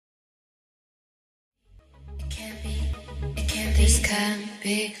This can't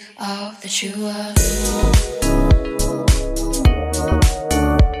be all that you are.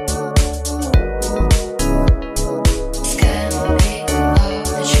 This can't be all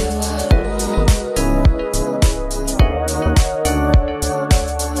that you are.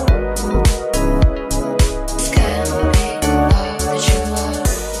 This can't be all that you are.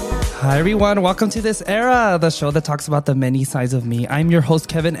 Hi everyone, welcome to This Era, the show that talks about the many sides of me. I'm your host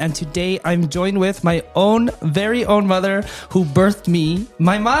Kevin, and today I'm joined with my own, very own mother who birthed me,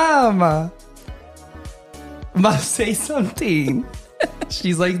 my mom. Mom, say something.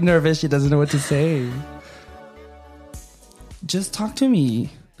 She's like nervous, she doesn't know what to say. Just talk to me.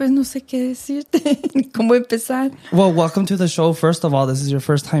 Pues no sé qué decirte. ¿Cómo empezar? Well, welcome to the show. First of all, this is your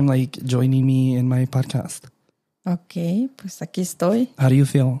first time like joining me in my podcast. Ok, pues aquí estoy. How do you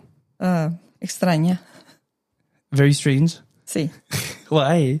feel? Extraña. Very strange? Sí.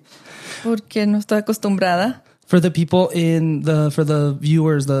 Why? Porque no estoy acostumbrada. For the people for the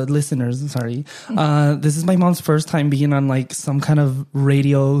viewers, the listeners, sorry. This is my mom's first time being on like some kind of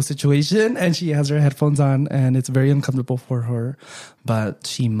radio situation, and she has her headphones on and it's very uncomfortable for her, but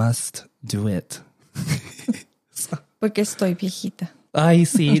she must do it. Porque estoy viejita. I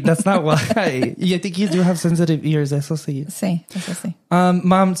see. That's not why. I think you do have sensitive ears. Eso sí. Sí, eso sí.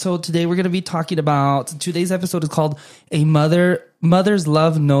 Mom, so today we're going to be talking about, today's episode is called A Mother's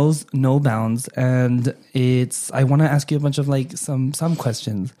Love Knows No Bounds. And I want to ask you a bunch of like some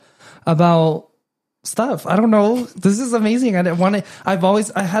questions about stuff. I don't know. This is amazing. I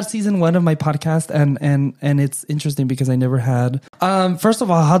had season 1 of my podcast and it's interesting because I never had. First of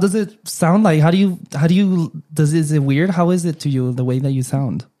all, how does it sound like? Is it weird? How is it to you, the way that you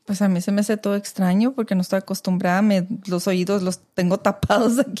sound? Pues a mí se me hace todo extraño porque no estoy acostumbrada. Los oídos los tengo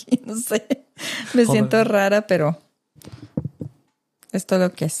tapados aquí, no sé. Me siento rara, pero esto es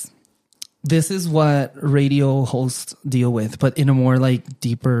lo que es. This is what radio hosts deal with, but in a more like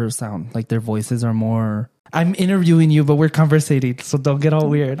deeper sound. Like their voices are more... I'm interviewing you, but we're conversating, so don't get all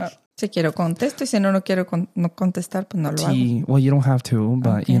weird. Si quiero contesto y si no quiero no contestar, pues no lo hago. Well, you don't have to,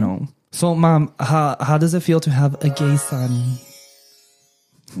 but okay. You know. So, Mom, how does it feel to have a gay son?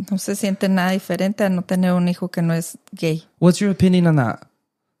 No se siente nada diferente a no tener un hijo que no es gay. What's your opinion on that?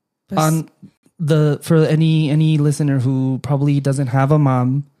 Pues, For any listener who probably doesn't have a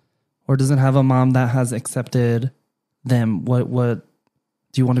mom or doesn't have a mom that has accepted them, what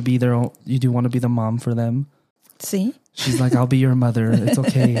do you want to be their own? You do want to be the mom for them? Sí. She's like, I'll be your mother. It's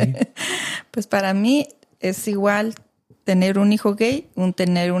okay. Pues para mí es igual tener un hijo gay,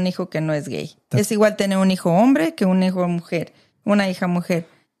 tener un hijo que no es gay. Es igual tener un hijo hombre que un hijo mujer, una hija mujer.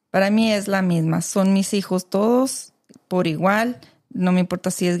 Para mí es la misma. Son mis hijos todos por igual. No me importa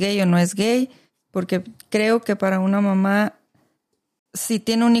si es gay o no es gay, porque creo que para una mamá, si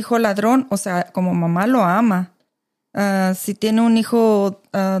tiene un hijo ladrón, o sea, como mamá lo ama. Si tiene un hijo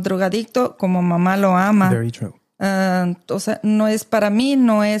drogadicto, como mamá lo ama. Very true. O sea, para mí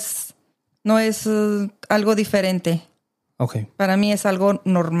no es algo diferente. Okay. Para mí es algo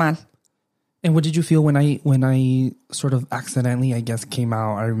normal. And what did you feel when I sort of accidentally, I guess, came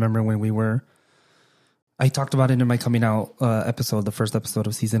out? I remember when I talked about it in my coming out episode, the first episode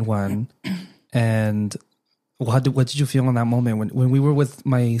of season 1. And what did you feel in that moment when we were with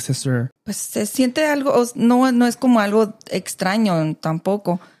my sister? Pues se siente algo, no es como algo extraño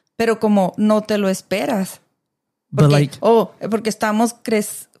tampoco, pero como no te lo esperas. Porque, porque estamos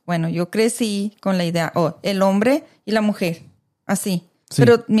bueno, yo crecí con la idea, el hombre y la mujer, así. Sí.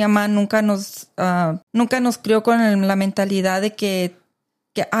 Pero mi mamá nunca nos crió con la mentalidad de que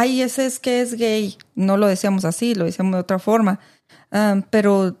ese es que es gay. No lo decíamos así, lo decíamos de otra forma.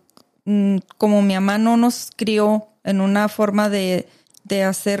 Pero como mi mamá no nos crió en una forma de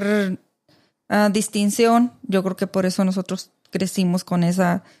hacer distinción, yo creo que por eso nosotros crecimos con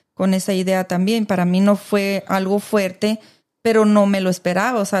esa idea también. Para mí no fue algo fuerte, pero no me lo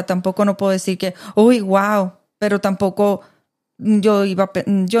esperaba. O sea, tampoco no puedo decir que, uy, wow, pero tampoco yo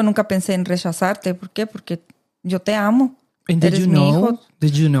nunca pensé en rechazarte. ¿Por qué? Porque yo te amo. Eres mi hijo.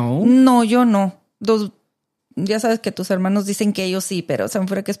 Did you know? No, yo no. Ya sabes que tus hermanos dicen que ellos sí, pero se me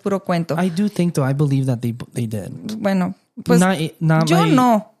fuera que es puro cuento. I do think though. I believe that they did. Bueno, pues yo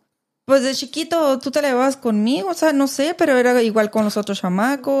no. Pues de chiquito tú te la llevabas conmigo, o sea, no sé, pero era igual con los otros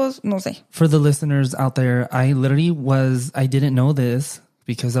chamacos, no sé. For the listeners out there, I didn't know this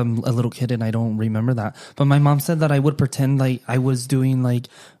because I'm a little kid and I don't remember that. But my mom said that I would pretend like I was doing like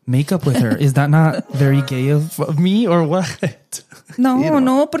makeup with her. Is that not very gay of me or what?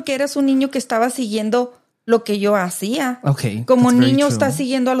 No, porque eras un niño que estaba siguiendo lo que yo hacía. Okay. Como niño está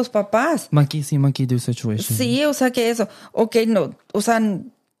siguiendo a los papás. Monkey see, monkey do situation. Sí, o sea que eso. Okay, no, o sea,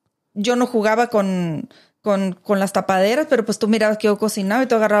 yo no jugaba con con las tapaderas, pero pues tú mirabas que yo cocinaba y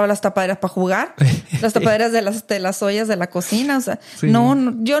tú agarrabas las tapaderas para jugar, las tapaderas de las ollas de la cocina, o sea, Sí.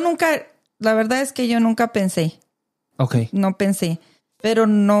 no, yo nunca, la verdad es que yo nunca pensé, Okay. no pensé, pero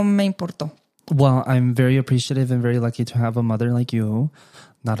no me importó. Well, I'm very appreciative and very lucky to have a mother like you.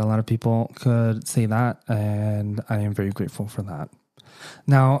 Not a lot of people could say that, and I am very grateful for that.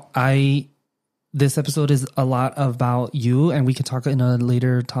 Now, this episode is a lot about you, and we could talk in a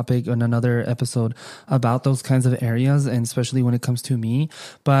later topic in another episode about those kinds of areas, and especially when it comes to me.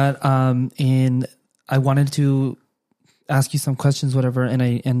 But I wanted to ask you some questions, whatever,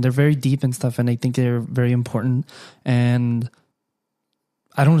 and they're very deep and stuff, and I think they're very important. And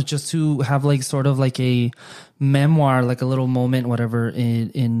I don't know, just to have like sort of like a memoir, like a little moment, whatever,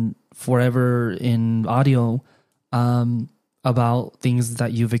 in forever in audio, about things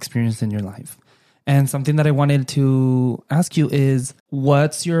that you've experienced in your life. And something that I wanted to ask you is,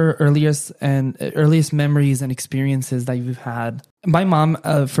 what's your earliest memories and experiences that you've had? My mom,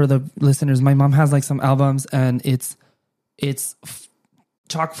 for the listeners, my mom has like some albums, and it's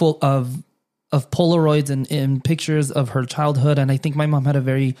chock full of Polaroids and pictures of her childhood. And I think my mom had a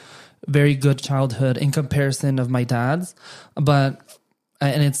very, very good childhood in comparison of my dad's.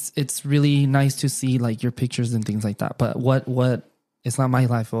 And it's really nice to see like your pictures and things like that. But what it's not my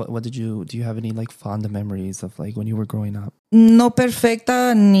life. Do you have any like fond memories of like when you were growing up? No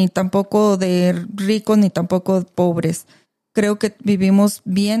perfecta, ni tampoco de ricos, ni tampoco de pobres. Creo que vivimos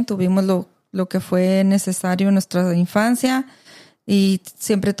bien, tuvimos lo que fue necesario en nuestra infancia. Y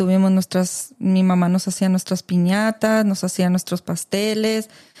siempre tuvimos mi mamá nos hacía nuestras piñatas, nos hacía nuestros pasteles.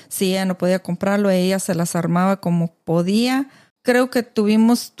 Si ella no podía comprarlo, ella se las armaba como podía. Creo que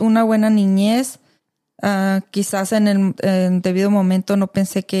tuvimos una buena niñez. Quizás en el debido momento no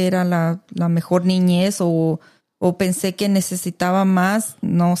pensé que era la mejor niñez o pensé que necesitaba más,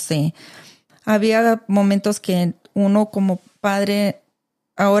 no sé. Había momentos que uno como padre,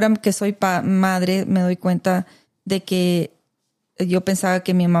 ahora que soy madre, me doy cuenta de que yo pensaba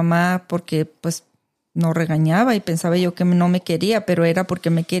que mi mamá, porque pues no regañaba, y pensaba yo que no me quería, pero era porque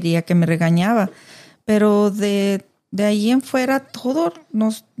me quería que me regañaba. Pero de ahí en fuera todo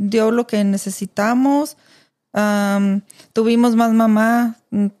nos dio lo que necesitamos. Tuvimos más mamá,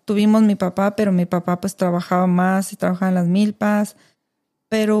 tuvimos mi papá, pero mi papá pues trabajaba más y trabajaba en las milpas.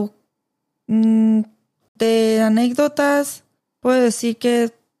 Pero de anécdotas puedo decir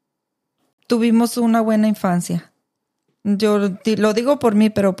que tuvimos una buena infancia. Yo lo digo por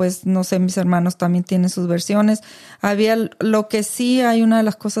mí, pero pues no sé, mis hermanos también tienen sus versiones. Lo que sí, hay una de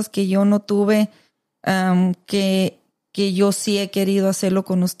las cosas que yo no tuve, que yo sí he querido hacerlo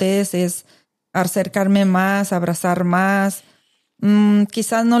con ustedes, es acercarme más, abrazar más.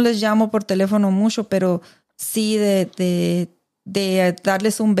 Quizás no les llamo por teléfono mucho, pero sí de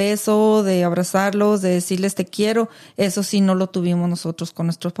darles un beso, de abrazarlos, de decirles te quiero. Eso sí no lo tuvimos nosotros con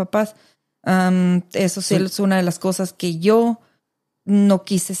nuestros papás. Eso sí es una de las cosas que yo no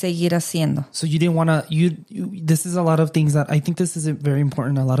quise seguir haciendo. So you didn't want to, this is a lot of things that I think this is very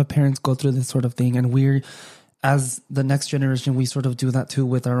important. A lot of parents go through this sort of thing, and we're, as the next generation, we sort of do that too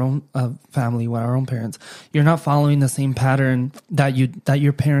with our own family, with our own parents. You're not following the same pattern that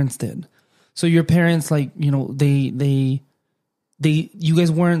your parents did. So your parents, like, you know, you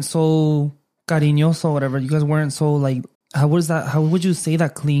guys weren't so cariñoso or whatever. You guys weren't so like, how would you say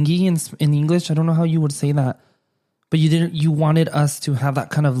that? Clingy in English? I don't know how you would say that. But you wanted us to have that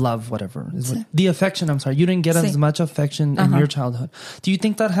kind of love, whatever. The affection, I'm sorry. You didn't get as much affection in your childhood. Do you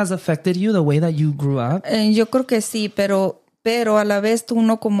think that has affected you, the way that you grew up? Yo creo que sí, pero a la vez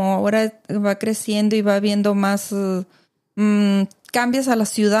uno como ahora va creciendo y va viendo más cambios a la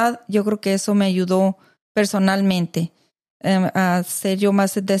ciudad. Yo creo que eso me ayudó personalmente a ser yo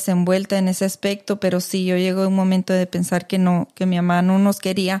más desenvuelta en ese aspecto, pero sí, yo llego a un momento de pensar que mi mamá no nos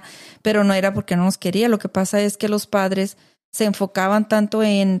quería, pero no era porque no nos quería. Lo que pasa es que los padres se enfocaban tanto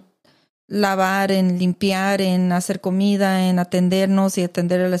en lavar, en limpiar, en hacer comida, en atendernos y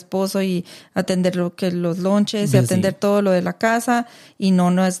atender al esposo y atender los lonches y atender todo lo de la casa, y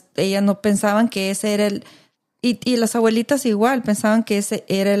ellas no pensaban que ese era y las abuelitas igual pensaban que ese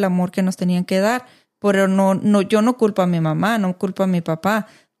era el amor que nos tenían que dar. Pero yo no culpo a mi mamá, no culpo a mi papá,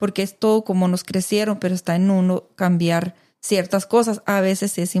 porque es todo como nos crecieron, pero está en uno cambiar ciertas cosas. A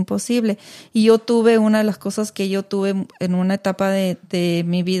veces es imposible. Y yo tuve una de las cosas que yo tuve en una etapa de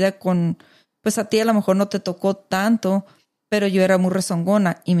mi vida pues a ti a lo mejor no te tocó tanto, pero yo era muy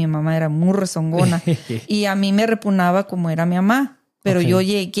rezongona y mi mamá era muy rezongona. Y a mí me repugnaba como era mi mamá. Pero yo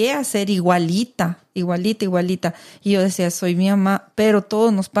llegué a ser igualita. Y yo decía, soy mi mamá. Pero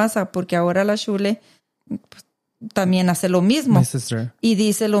todo nos pasa, porque ahora la Shule pues, también hace lo mismo. My sister. Y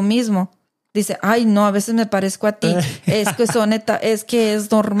dice lo mismo. dice, ay, no, a veces me parezco a ti. Es que es que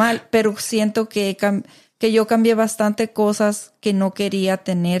es normal, pero siento que yo cambié bastante cosas que no quería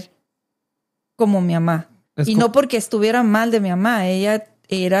tener como mi mamá. Y no porque estuviera mal de mi mamá, ella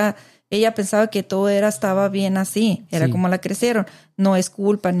pensaba que todo estaba bien así, era como la crecieron. No es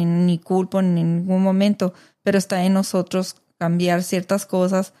culpa, ni culpa en ningún momento, pero está en nosotros cambiar ciertas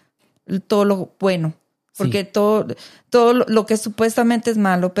cosas, todo lo bueno. Porque todo lo que supuestamente es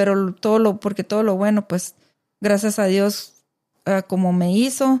malo, pero porque todo lo bueno, pues gracias a Dios, como me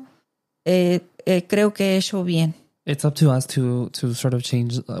hizo, creo que he hecho bien. It's up to us to sort of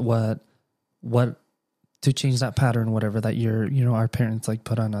change to change that pattern, whatever that our parents like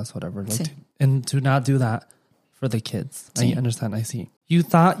put on us, whatever, like and to not do that for the kids. I understand. I see. You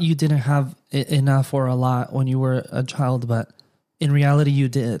thought you didn't have enough or a lot when you were a child, but in reality, you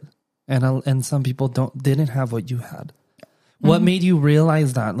did. And some people didn't have what you had. What made you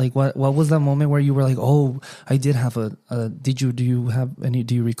realize that? Like, what was that moment where you were like, oh, I did have do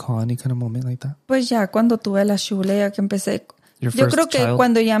you recall any kind of moment like that? Pues ya cuando tuve la shule, ya que empecé. Your Yo first creo que child?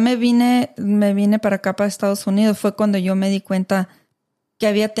 cuando ya me vine para acá, para Estados Unidos, fue cuando yo me di cuenta que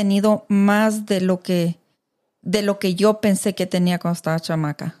había tenido más de lo que yo pensé que tenía cuando estaba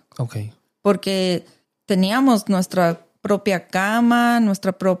chamaca. Okay. Porque teníamos nuestra propia cama,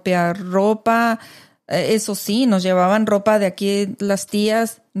 nuestra propia ropa. Eso sí, nos llevaban ropa de aquí, las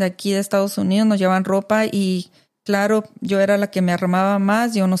tías de aquí de Estados Unidos nos llevaban ropa y claro, yo era la que me armaba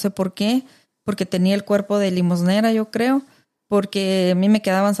más, yo no sé por qué, porque tenía el cuerpo de limosnera, yo creo, porque a mí me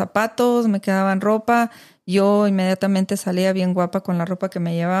quedaban zapatos, me quedaban ropa, yo inmediatamente salía bien guapa con la ropa que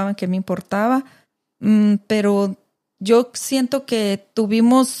me llevaban, que me importaba, pero yo siento que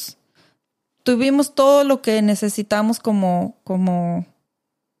tuvimos todo lo que necesitamos como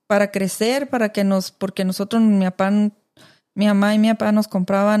para crecer, porque nosotros, mi mamá y mi papá nos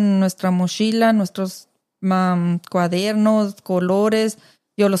compraban nuestra mochila, nuestros cuadernos, colores.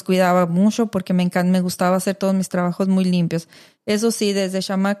 Yo los cuidaba mucho porque me gustaba hacer todos mis trabajos muy limpios. Eso sí, desde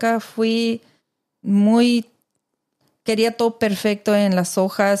chamaca quería todo perfecto en las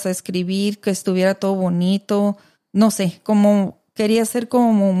hojas, a escribir, que estuviera todo bonito. No sé, quería ser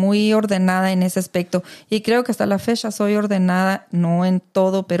como muy ordenada en ese aspecto. Y creo que hasta la fecha soy ordenada, no en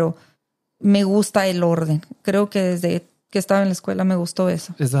todo, pero me gusta el orden. Creo que desde que estaba en la escuela me gustó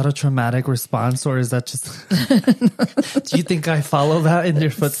eso. Is that a traumatic response or is that just... Do you think I follow that in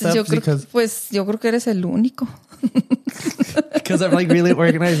your footsteps? Yo creo que eres el único. Because I'm like really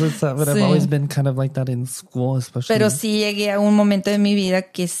organized with stuff, but I've always been kind of like that in school, especially. Pero sí llegué a un momento de mi vida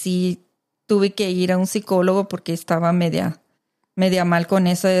que sí tuve que ir a un psicólogo porque estaba media mal con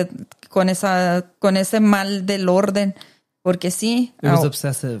ese mal del orden, porque sí. It was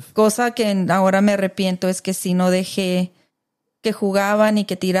obsessive. Cosa que ahora me arrepiento es que sí no dejé que jugaban y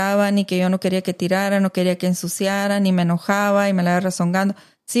que tiraban y que yo no quería que tiraran, no quería que ensuciaran y me enojaba y me la iba rezongando.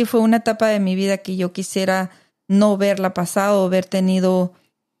 Sí, fue una etapa de mi vida que yo quisiera no verla pasado, haber tenido,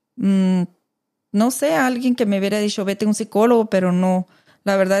 no sé, alguien que me hubiera dicho vete a un psicólogo, pero no,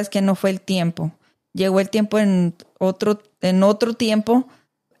 la verdad es que no fue el tiempo. Llegó el tiempo en otro tiempo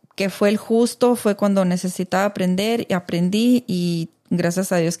que fue el justo, fue cuando necesitaba aprender y aprendí y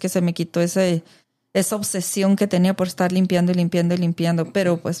gracias a Dios que se me quitó esa obsesión que tenía por estar limpiando y limpiando y limpiando.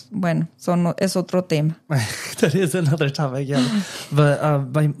 Pero pues bueno, es otro tema. That is another topic, yeah. But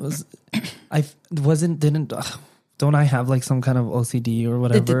don't I have like some kind of OCD or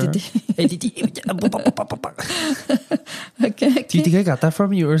whatever? Do you think I got that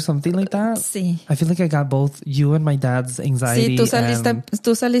from you or something like that? Sí. I feel like I got both you and my dad's anxiety. Sí,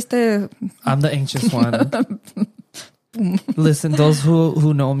 tú saliste. I'm the anxious one. Listen, those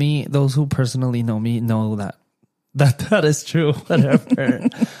who know me, those who personally know me, know that is true. Whatever.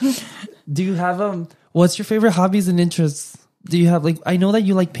 Do you have what's your favorite hobbies and interests? Do you have I know that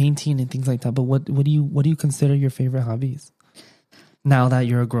you like painting and things like that, but what do you consider your favorite hobbies? Now that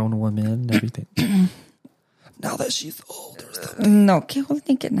you're a grown woman and everything. Now that she's old or something. No, qué old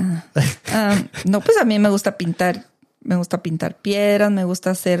ni que nada. No, pues a mí me gusta pintar. Me gusta pintar piedras, me gusta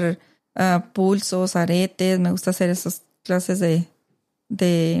hacer pulsos, aretes, me gusta hacer esas clases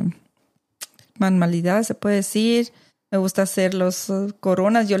de manualidades, se puede decir. Me gusta hacer los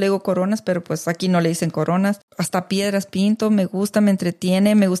coronas. Yo le digo coronas, pero pues aquí no le dicen coronas. Hasta piedras pinto. Me gusta, me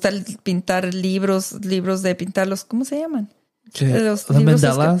entretiene. Me gusta pintar libros de pintarlos. ¿Cómo se llaman? Los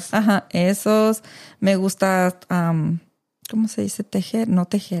mandalas. Ajá, esos. Me gusta, ¿cómo se dice? Tejer. No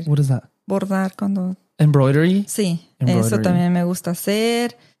tejer. What is that? Bordar cuando... Embroidery? Sí, eso también me gusta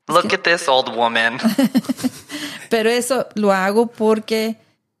hacer. Look at this old woman. Pero eso lo hago porque...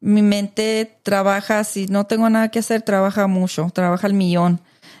 Mi mente trabaja, si no tengo nada que hacer, trabaja mucho, trabaja al millón.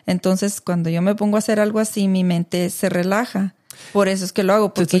 Entonces, cuando yo me pongo a hacer algo así, mi mente se relaja. Por eso es que lo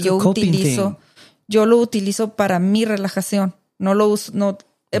hago, porque It's like a coping thing. yo lo utilizo para mi relajación. No lo uso, no,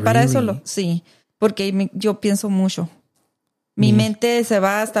 para eso Really? sí, porque yo pienso mucho. Mi mente se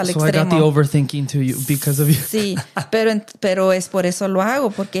va hasta el So extremo. I got the overthinking to you because of you. Sí, pero es por eso lo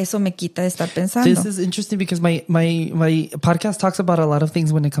hago, porque eso me quita de estar pensando. This is interesting because my podcast talks about a lot of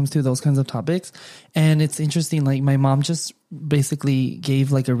things when it comes to those kinds of topics. And it's interesting, like my mom just basically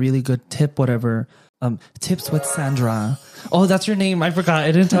gave like a really good tip, whatever. Tips with Sandra. Oh, that's your name. I forgot.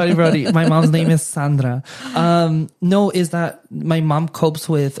 I didn't tell anybody. My mom's name is Sandra. No, is that my mom copes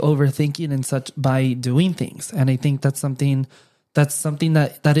with overthinking and such by doing things. And I think that's something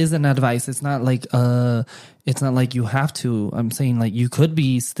that is an advice. It's not like you have to. I'm saying like you could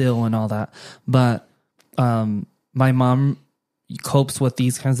be still and all that. But my mom copes with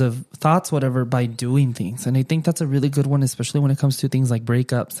these kinds of thoughts, whatever, by doing things. And I think that's a really good one, especially when it comes to things like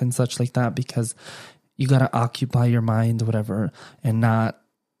breakups and such like that, because you got to occupy your mind, whatever, and not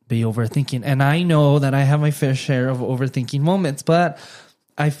be overthinking. And I know that I have my fair share of overthinking moments, but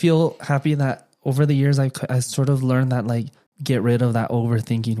I feel happy that over the years, I sort of learned that, like, get rid of that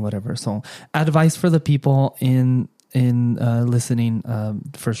overthinking, whatever. So advice for the people in listening,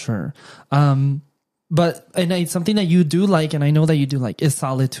 for sure. But it's something that you do like, and I know that you do like, is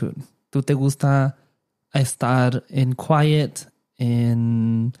solitude. ¿Tú te gusta estar in quiet,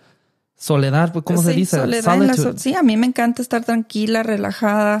 in soledad? ¿Cómo se dice? Soledad. Sí, a mí me encanta estar tranquila,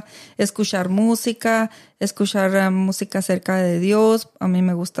 relajada, escuchar música música acerca de Dios. A mí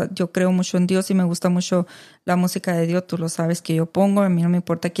me gusta, yo creo mucho en Dios y me gusta mucho la música de Dios. Tú lo sabes que yo pongo, a mí no me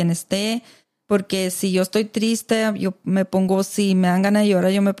importa quién esté. Porque si yo estoy triste, si me dan ganas de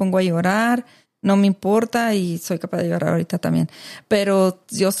llorar, yo me pongo a llorar. No me importa y soy capaz de llorar ahorita también. Pero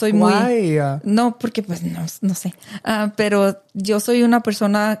yo soy muy... Why? No, porque pues no sé. Pero yo soy una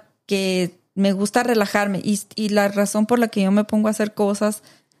persona que me gusta relajarme. Y la razón por la que yo me pongo a hacer cosas,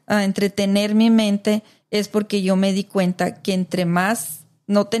 a entretener mi mente, es porque yo me di cuenta que entre más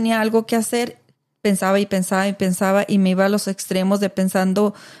no tenía algo que hacer, pensaba y me iba a los extremos de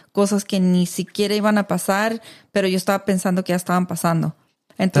pensando cosas que ni siquiera iban a pasar, pero yo estaba pensando que ya estaban pasando.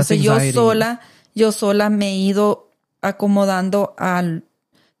 Entonces yo sola me he ido acomodando al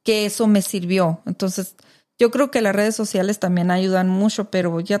que eso me sirvió. Entonces yo creo que las redes sociales también ayudan mucho,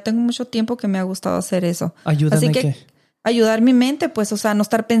 pero ya tengo mucho tiempo que me ha gustado hacer eso. ¿Ayudan Así en que qué? ayudar mi mente, pues, o sea, no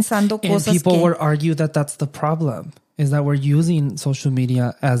estar pensando cosas And people que... would argue that that's the problem, is that we're using social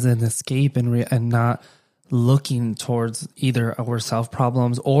media as an escape and not looking towards either our self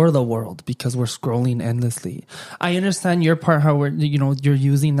problems or the world, because we're scrolling endlessly. I understand your part, how you're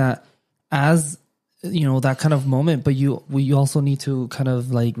using that as, that kind of moment, but we also need to kind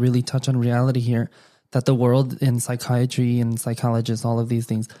of like really touch on reality here, that the world in psychiatry and psychologists, all of these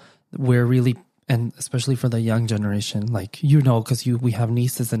things, we're really, and especially for the young generation, like, because we have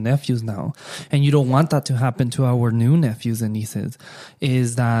nieces and nephews now, and you don't want that to happen to our new nephews and nieces,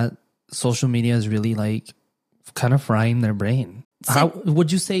 is that social media is really like kind of frying their brain. Sí. How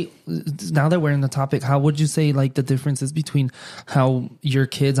would you say, now that we're in the topic, how would you say like the differences between how your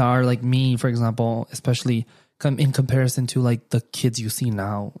kids are, like me, for example, especially in comparison to like the kids you see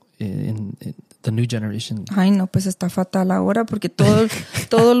now in the new generation? Ay, no, pues está fatal ahora porque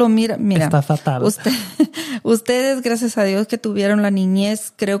todo lo mira. Está fatal. Ustedes, gracias a Dios que tuvieron la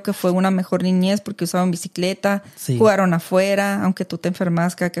niñez, creo que fue una mejor niñez porque usaban bicicleta, sí, jugaron afuera, aunque tú te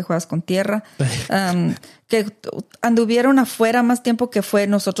enfermas cada que juegas con tierra. Que anduvieron afuera más tiempo que fue.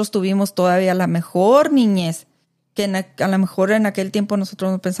 Nosotros tuvimos todavía la mejor niñez, que a lo mejor en aquel tiempo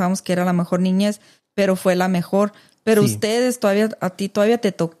nosotros no pensábamos que era la mejor niñez, pero fue la mejor. Pero sí, ustedes a ti todavía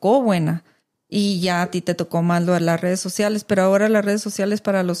te tocó buena. Y ya a ti te tocó más lo de las redes sociales, pero ahora las redes sociales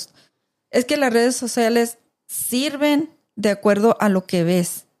es que las redes sociales sirven de acuerdo a lo que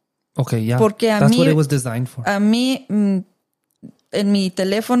ves. Okay, yeah. Porque That's what it was designed for. A mí, en mi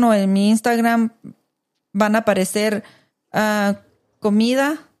teléfono, en mi Instagram, van a aparecer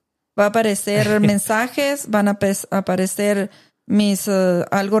comida, va a aparecer mensajes, van a aparecer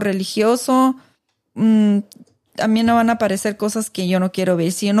algo religioso. A mí no van a aparecer cosas que yo no quiero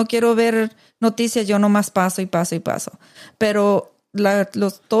ver. Si yo no quiero ver noticias, yo nomás paso. Pero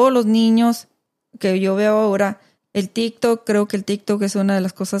todos los niños que yo veo ahora, creo que el TikTok es una de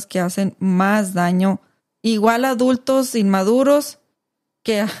las cosas que hacen más daño. Igual a adultos inmaduros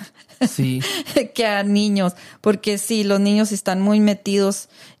que sí, que a niños. Porque sí, los niños están muy metidos.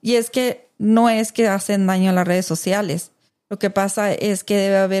 Y es que no es que hacen daño a las redes sociales. Lo que pasa es que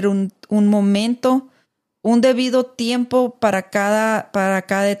debe haber un momento, un debido tiempo para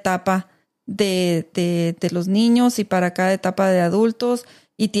cada etapa de los niños y para cada etapa de adultos.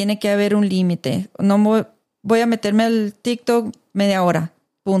 y tiene que haber un límite. No voy a meterme al TikTok media hora,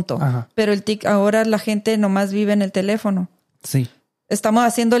 punto. Ajá. Pero ahora la gente nomás vive en el teléfono. Sí. Estamos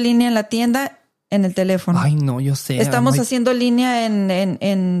haciendo línea en la tienda en el teléfono. Ay, no, yo sé. Estamos I'm like, haciendo línea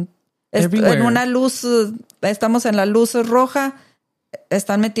en Everywhere. una luz, estamos en la luz roja,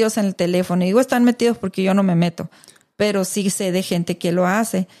 están metidos en el teléfono. Y digo están metidos porque yo no me meto, pero sí sé de gente que lo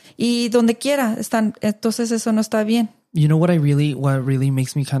hace. Y donde quiera están, entonces eso no está bien. You know what really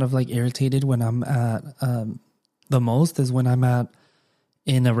makes me kind of like irritated when I'm at the most is when I'm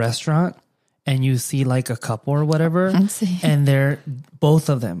in a restaurant and you see like a couple or whatever, Sí. and they're both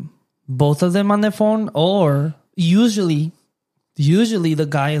of them on their phone, or usually the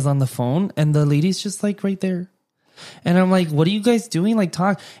guy is on the phone and the lady's just like right there. And I'm like, what are you guys doing? Like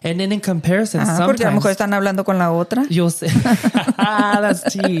talk. And then in comparison, Ajá, porque a lo sometimes mejor están hablando con la otra. yo sé. That's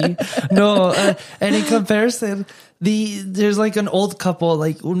tea. No, and in comparison, there's like an old couple,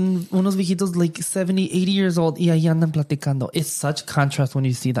 like unos viejitos like 70, 80 years old, y ahí andan platicando. It's such contrast when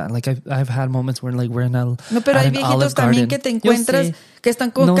you see that. Like I've had moments where like we're in No, pero hay viejitos también que te encuentras que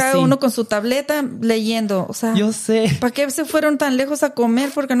están con cada uno con su tableta leyendo. O sea, yo sé. ¿para qué se fueron tan lejos a comer?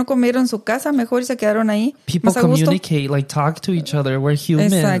 Porque no comieron en su casa mejor y se quedaron ahí. People más a gusto. communicate, like talk to each other. We're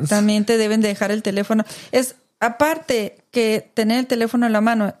humans. Exactamente, deben dejar el teléfono. Es aparte que tener el teléfono en la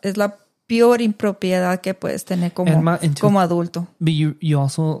mano es la peor impropiedad que puedes tener como adulto. But you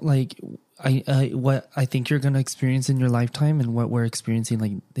also like what I think you're going to experience in your lifetime and what we're experiencing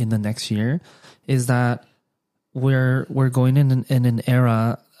like in the next year is that we're going in an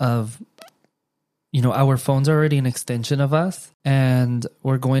era of, you know, our phones are already an extension of us, and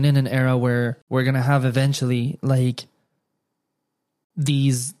we're going in an era where we're going to have eventually like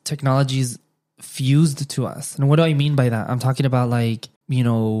these technologies fused to us. And what do I mean by that? I'm talking about like, you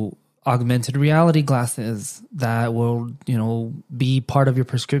know, augmented reality glasses that will, you know, be part of your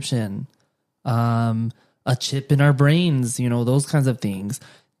prescription, a chip in our brains, you know, those kinds of things.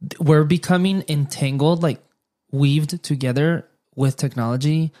 We're becoming entangled, like weaved together with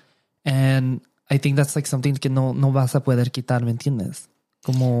technology. And I think that's like something que no vas a poder quitar, ¿me entiendes?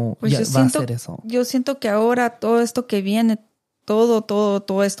 Como pues ya va a ser eso. Yo siento que ahora todo esto que viene,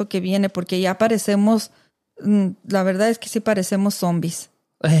 todo esto que viene, porque ya parecemos, la verdad es que sí parecemos zombies.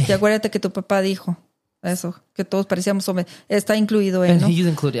 Y acuérdate que tu papá dijo eso, que todos parecíamos zombies. Está incluido él, ¿no? And he's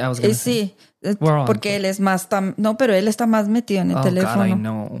included, I was gonna say. Sí, porque él es más, no, pero él está más metido en el teléfono. God, I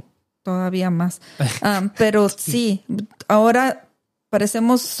know. Todavía más. Pero sí, ahora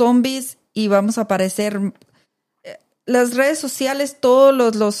parecemos zombies y vamos a parecer... Las redes sociales, todo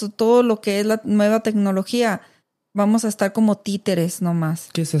lo que es la nueva tecnología, vamos a estar como títeres nomás.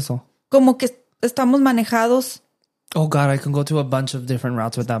 ¿Qué es eso? Como que estamos manejados. Oh God, I can go to a bunch of different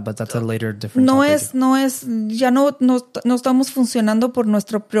routes with that, but that's a later different topic. Ya no estamos funcionando por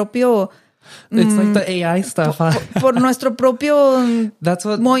nuestro propio... It's like the AI stuff. Por nuestro propio That's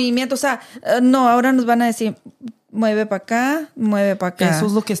what, movimiento. O sea, no, ahora nos van a decir, mueve para acá, mueve para acá. Eso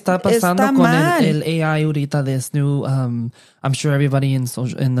es lo que está pasando está con mal. el AI ahorita. This new, I'm sure everybody in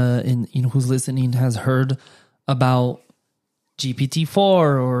you know, who's listening has heard about GPT-4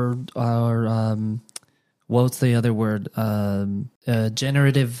 or what's the other word?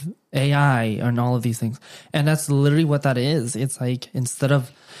 Generative AI and all of these things. And that's literally what that is. It's like,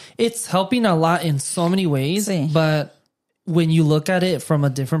 it's helping a lot in so many ways, Sí. but when you look at it from a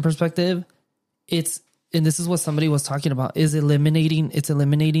different perspective, and this is what somebody was talking about, it's eliminating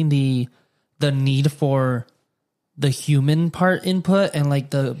the need for the human part input, and like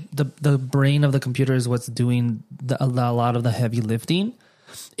the brain of the computer is what's doing a lot of the heavy lifting.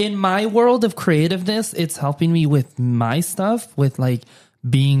 In my world of creativeness, it's helping me with my stuff, with like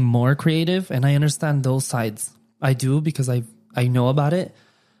being more creative. And I understand those sides. I do, because I know about it.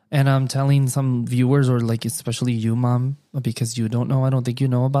 And I'm telling some viewers, or like especially you, Mom, because you don't know. I don't think you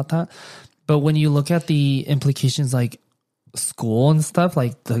know about that. But when you look at the implications, like school and stuff,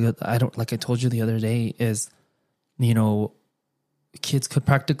 like I told you the other day, is, you know, kids could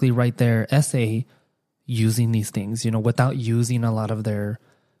practically write their essay using these things, you know, without using a lot of their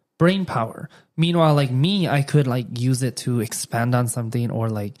brain power. Meanwhile, like me, I could like use it to expand on something or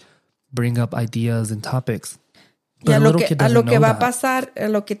like bring up ideas and topics. Y a lo que va a pasar, a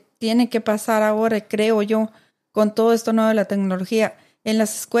lo que tiene que pasar ahora, creo yo, con todo esto nuevo de la tecnología, en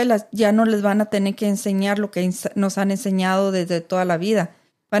las escuelas ya no les van a tener que enseñar lo que nos han enseñado desde toda la vida.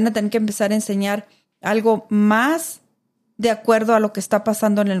 Van a tener que empezar a enseñar algo más de acuerdo a lo que está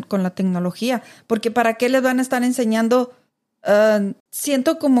pasando con la tecnología. Porque ¿para qué les van a estar enseñando?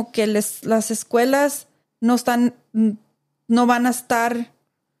 Siento como que las escuelas no van a estar...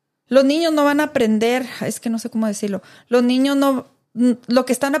 Los niños no van a aprender, es que no sé cómo decirlo. Los niños no lo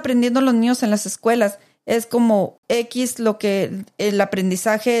que están aprendiendo los niños en las escuelas es como X, lo que el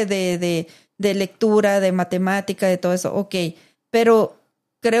aprendizaje de lectura, de matemática, de todo eso, ok. Pero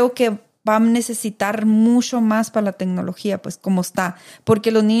creo que va a necesitar mucho más para la tecnología, pues como está,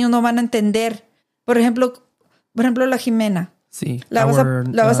 porque los niños no van a entender. Por ejemplo, la Jimena. Sí. La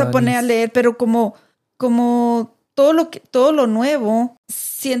vas a poner a leer, pero como todo lo nuevo,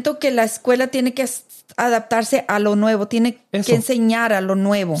 siento que la escuela tiene que adaptarse a lo nuevo, tiene que enseñar a lo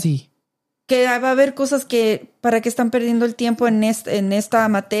nuevo. Sí. Que va a haber cosas que para que están perdiendo el tiempo en esta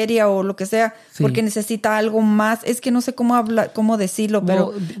materia o lo que sea, sí. Porque necesita algo más. Es que no sé cómo decirlo,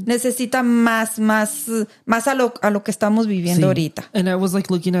 pero necesita más a lo que estamos viviendo ahorita. And I was like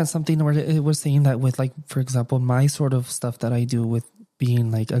looking at something where it was saying that with like, for example, my sort of stuff that I do with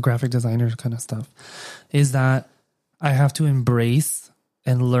being like a graphic designer kind of stuff is that I have to embrace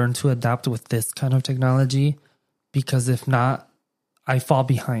and learn to adapt with this kind of technology, because if not, I fall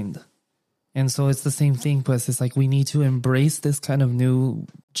behind. And so it's the same thing, but it's like we need to embrace this kind of new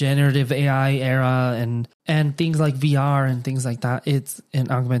generative AI era and things like VR and things like that. It's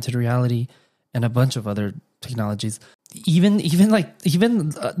an augmented reality and a bunch of other technologies. Even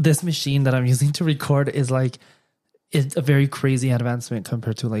this machine that I'm using to record is like, it's a very crazy advancement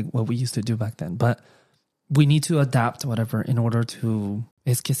compared to like what we used to do back then. But we need to adapt whatever in order to...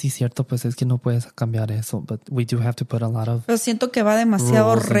 Es que sí, cierto, pues es que no puedes cambiar eso, but we do have to put a lot of... Pero siento que va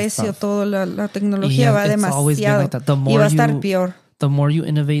demasiado recio todo, la tecnología va demasiado like y va a estar peor. The more you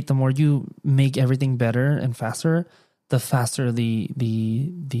innovate, the more you make everything better and faster, the faster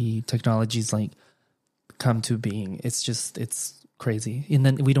the technologies like come to being. It's crazy. And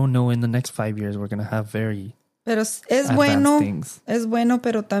then we don't know in the next 5 years we're going to have very Pero things. Es bueno,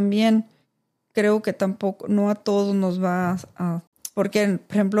 pero también creo que tampoco, no a todos nos va a... Porque,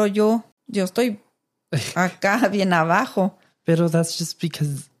 por ejemplo, yo estoy acá bien abajo. Pero that's just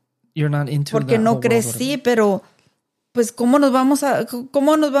because you're not into porque no crecí, pero pues ¿cómo nos vamos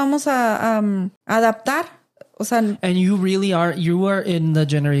a adaptar? O sea, and you are in the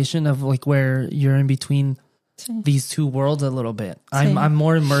generation of like where you're in between these two worlds a little bit. Sí. I'm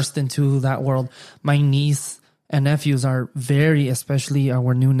more immersed into that world. My niece and nephews are especially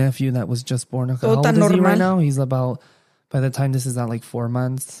our new nephew that was just born. How old is he right now? He's about... By the time this is out, like 4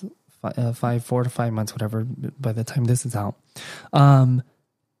 months, 4 to 5 months, whatever. By the time this is out,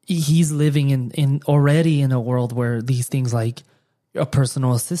 he's living in already in a world where these things like a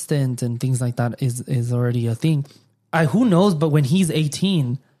personal assistant and things like that is already a thing. Who knows? But when he's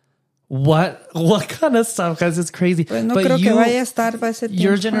 18, what kind of stuff? Guys, it's crazy. Pues no creo que vaya a estar para ese tiempo.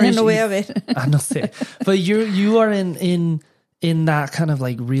 Your generation, no voy a ver. No sé. But you are in that kind of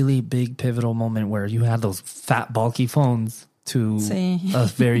like really big pivotal moment where you had those fat bulky phones to a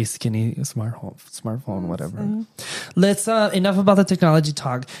very skinny smartphone, whatever. Sí. Let's enough about the technology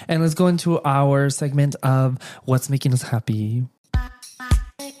talk, and let's go into our segment of what's making us happy.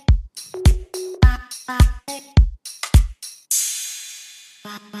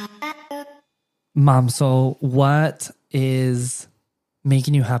 Mom, so what is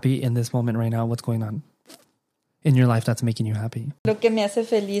making you happy in this moment right now? What's going on in your life that's making you happy? Lo que me hace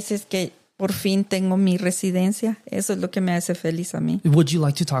feliz es que por fin tengo mi residencia. Eso es lo que me hace feliz a mí. Would you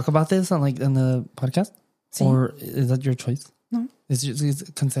like to talk about this on the podcast? Sí. Or is that your choice? No.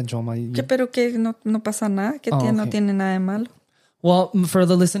 It's consensual. Pero que no pasa nada, que no tiene nada de malo. Well, for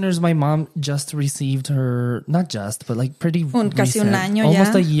the listeners, my mom just received her, not just, but like pretty casi un año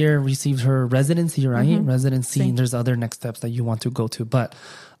almost ya. a year, received her residency, right? Mm-hmm. Residency, Sí. and there's other next steps that you want to go to. But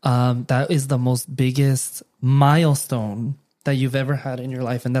that is the most biggest milestone that you've ever had in your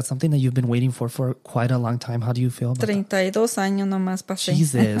life. And that's something that you've been waiting for quite a long time. How do you feel about 32 años nomás pasé.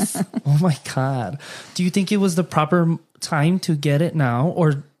 Jesus. Oh my God. Do you think it was the proper time to get it now?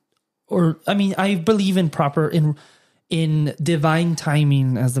 Or I mean, I believe in divine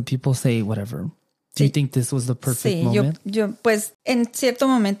timing, as the people say, whatever. Do you think this was the perfect moment? Yo pues en cierto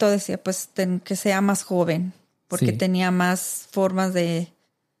momento decía pues que sea más joven, porque tenía más formas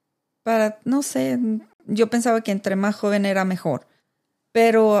no sé, yo pensaba que entre más joven era mejor.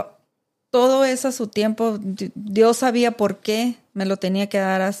 Pero todo es a su tiempo. Dios sabía por qué me lo tenía que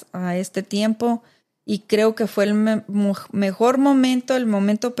dar a este tiempo, y creo que fue el mejor momento, el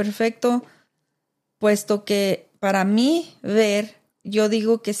momento perfecto, puesto que para mí yo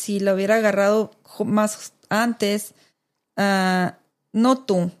digo que si lo hubiera agarrado más antes, no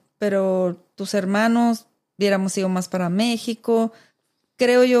tú, pero tus hermanos, hubiéramos ido más para México.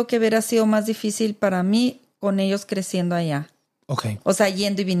 Creo yo que hubiera sido más difícil para mí con ellos creciendo allá. Okay. O sea,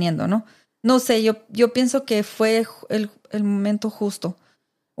 yendo y viniendo, ¿no? No sé, yo pienso que fue el momento justo.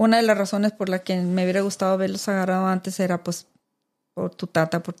 Una de las razones por la que me hubiera gustado verlos agarrado antes era pues por tu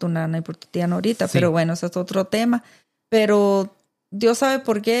tata, por tu nana y por tu tía Norita. Sí. Pero bueno, ese es otro tema. Pero Dios sabe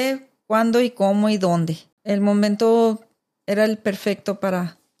por qué, cuándo y cómo y dónde. El momento era el perfecto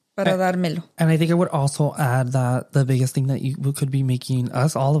para dármelo. And I think I would also add that the biggest thing that you could be making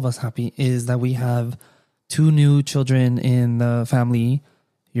us, all of us, happy is that we have 2 new children in the family.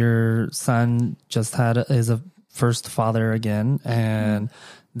 Your son just is a first father again, and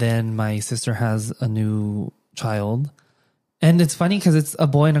then my sister has a new child. And it's funny because it's a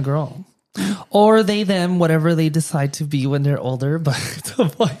boy and a girl. Or they, them, whatever they decide to be when they're older, but it's a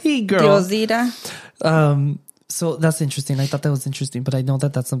boy, girl. Dios dirá. So that's interesting. I thought that was interesting, but I know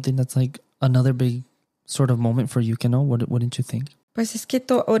that that's something that's like another big sort of moment for you, Keno. Wouldn't you think? Pues es que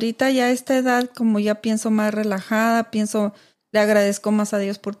ahorita ya a esta edad, como ya pienso más relajada, le agradezco más a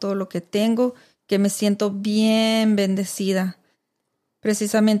Dios por todo lo que tengo, que me siento bien bendecida.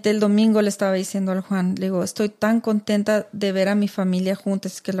 Precisamente el domingo le estaba diciendo al Juan, le digo, estoy tan contenta de ver a mi familia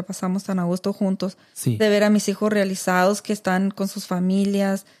juntas, que la pasamos tan a gusto juntos, Sí. de ver a mis hijos realizados, que están con sus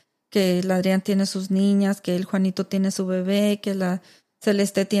familias, que el Adrián tiene sus niñas, que el Juanito tiene su bebé, que la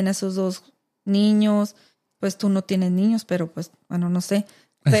Celeste tiene sus 2 niños. Pues tú no tienes niños, pero pues, bueno, no sé.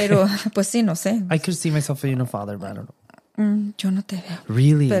 Pero, pues sí, no sé. I could see myself being a father, but I don't know. Yo no te veo.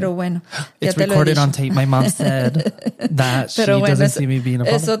 Really? Pero bueno, ya It's te lo he recorded dicho. on tape. My mom said that she Pero bueno, doesn't see me being a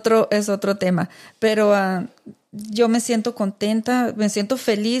father. es otro tema. Pero yo me siento contenta, me siento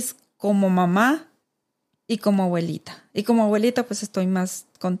feliz como mamá y como abuelita. Y como abuelita, pues estoy más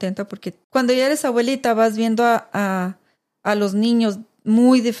contenta porque cuando ya eres abuelita vas viendo a los niños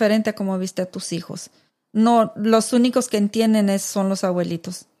muy diferente a como viste a tus hijos. No, los únicos que entienden son los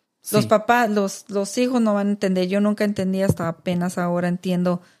abuelitos. Sí. Los papás, los hijos no van a entender. Yo nunca entendí, hasta apenas ahora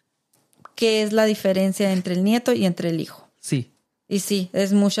entiendo qué es la diferencia entre el nieto y entre el hijo. Sí. Y sí,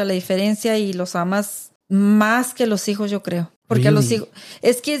 es mucha la diferencia y los amas más que los hijos, yo creo. Porque a los Really? hijos,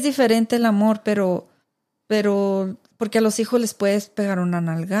 es que es diferente el amor, pero porque a los hijos les puedes pegar una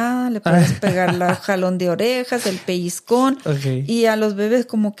nalgada, le puedes pegar la jalón de orejas, el pellizcón. Okay. Y a los bebés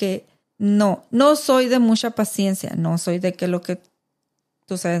como que no soy de mucha paciencia, no soy de que lo que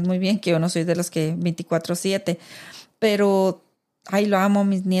tú sabes muy bien que yo no soy de los que 24/7, pero ay, lo amo a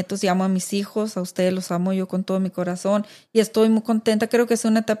mis nietos y amo a mis hijos, a ustedes los amo yo con todo mi corazón y estoy muy contenta. Creo que es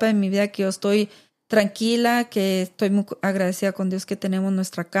una etapa de mi vida que yo estoy tranquila, que estoy muy agradecida con Dios que tenemos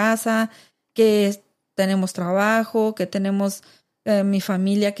nuestra casa, que tenemos trabajo, que tenemos mi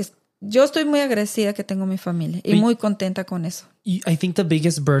familia, que yo estoy muy agradecida que tengo mi familia y muy contenta con eso. I think the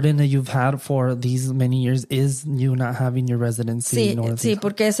biggest burden that you've had for these many years is you not having your residency. Sí,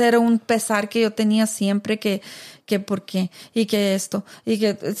 porque ese era un pesar que yo tenía siempre, que por qué, y que esto, y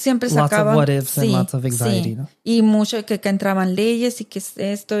que siempre sacaba. Lots of what ifs and lots of anxiety, ¿no? Y mucho que entraban leyes y que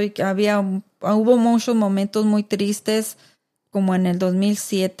esto, y que hubo muchos momentos muy tristes, como en el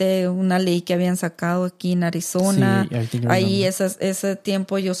 2007, una ley que habían sacado aquí en Arizona. Sí, I think I ahí remember. ese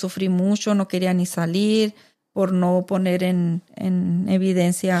tiempo yo sufrí mucho, no quería ni salir por no poner en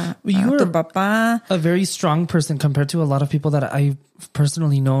evidencia a tu papá. A very strong person compared to a lot of people that I've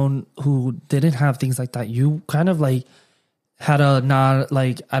personally known who didn't have things like that. You kind of like had a not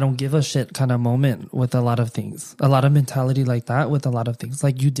like I don't give a shit kind of moment with a lot of things. A lot of mentality like that with a lot of things.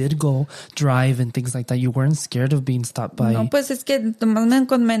 Like you did go drive and things like that. You weren't scared of being stopped by. No, pues es que nomás me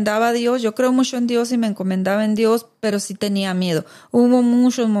encomendaba a Dios. Yo creo mucho en Dios y me encomendaba en Dios, pero sí tenía miedo. Hubo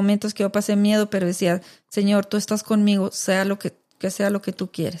muchos momentos que yo pasé miedo, pero decía, Señor, tú estás conmigo, sea lo que sea lo que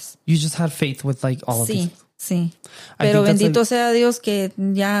tú quieres. You just had faith with like all of these. Sí. I Pero think that's bendito sea Dios que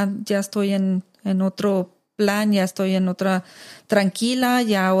ya estoy en otro plan, ya estoy en otra tranquila,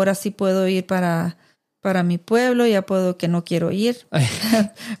 ya ahora sí puedo ir para mi pueblo, ya puedo, que no quiero ir,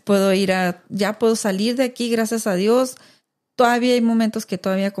 puedo ir ya puedo salir de aquí, gracias a Dios. Todavía hay momentos que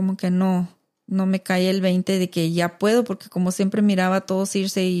todavía como que no me cae el 20 de que ya puedo, porque como siempre miraba a todos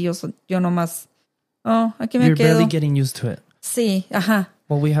irse y yo nomás, aquí me You're quedo. barely getting used to it. Sí, ajá.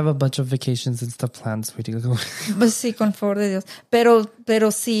 Well, we have a bunch of vacations and stuff planned, sweetie. Pues sí, con favor de Dios.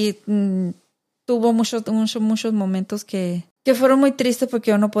 Pero sí, tuvo muchos momentos que fueron muy tristes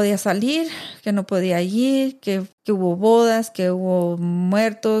porque yo no podía salir, que no podía ir, que hubo bodas, que hubo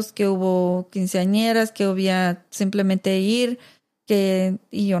muertos, que hubo quinceañeras, que había simplemente ir,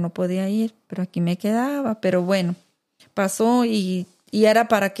 y yo no podía ir, pero aquí me quedaba. Pero bueno, pasó y era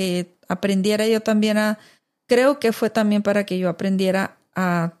para que aprendiera yo también creo que fue también para que yo aprendiera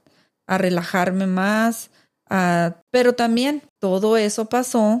a relajarme más, pero también todo eso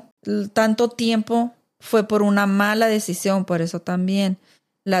pasó, tanto tiempo fue por una mala decisión, por eso también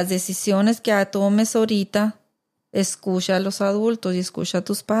las decisiones que tomes ahorita, escucha a los adultos y escucha a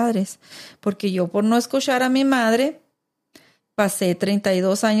tus padres, porque yo por no escuchar a mi madre, pasé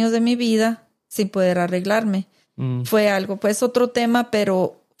 32 años de mi vida sin poder arreglarme. Fue algo, pues otro tema,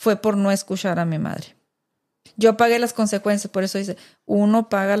 pero fue por no escuchar a mi madre. Yo pagué las consecuencias, por eso dice, uno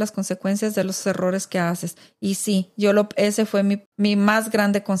paga las consecuencias de los errores que haces. Y sí, ese fue mi más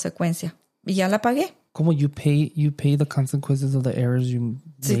grande consecuencia. Y ya la pagué. ¿Cómo you pay the consequences of the errors you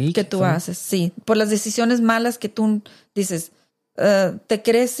Sí, make? que tú haces, sí. Por las decisiones malas que tú dices, te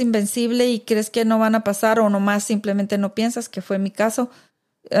crees invencible y crees que no van a pasar o nomás simplemente no piensas, que fue mi caso.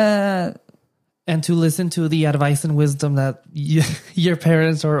 And to listen to the advice and wisdom that your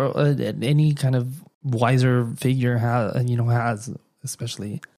parents or any kind of wiser figure has,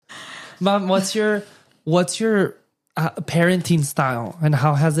 especially. Mom, what's your parenting style and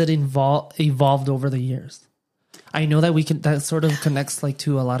how has it evolved over the years? I know that that sort of connects like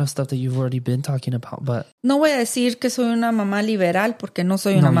to a lot of stuff that you've already been talking about, but no voy a decir que soy una mamá liberal porque no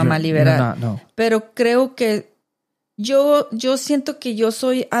soy una mamá liberal. You're not, no. Pero creo que yo siento que yo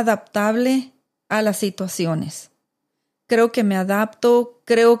soy adaptable a las situaciones. Creo que me adapto,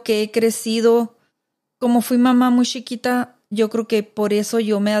 creo que he crecido. Como fui mamá muy chiquita, yo creo que por eso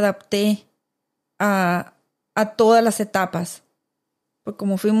yo me adapté a todas las etapas. Porque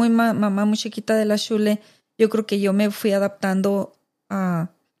como fui mamá muy chiquita de la Shule, yo creo que yo me fui adaptando a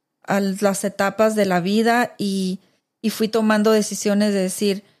las etapas de la vida y fui tomando decisiones de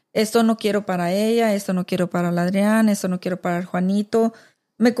decir, esto no quiero para ella, esto no quiero para la Adrián, esto no quiero para el Juanito.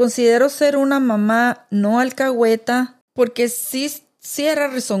 Me considero ser una mamá no alcahueta, porque sí era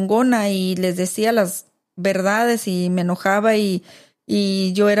rezongona y les decía las verdades y me enojaba y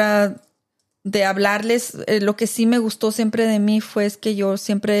yo era de hablarles. Lo que sí me gustó siempre de mí fue que yo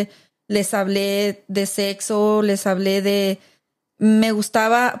siempre les hablé de sexo, les hablé me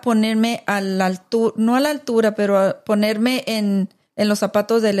gustaba ponerme a la altura, no a la altura, pero ponerme en los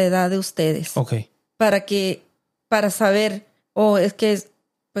zapatos de la edad de ustedes. Okay. Para saber, es que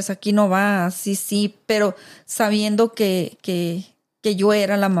pues aquí no va, sí, pero sabiendo que yo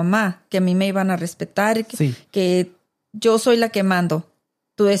era la mamá, que a mí me iban a respetar, que yo soy la que mando.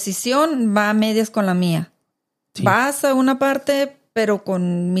 Tu decisión va a medias con la mía. Sí. Vas a una parte, pero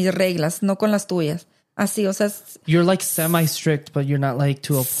con mis reglas, no con las tuyas. Así, o sea. You're like semi-strict, but you're not like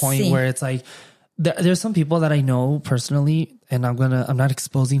to a point where it's like, there's some people that I know personally, and I'm not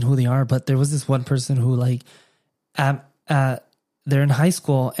exposing who they are, but there was this one person who like, they're in high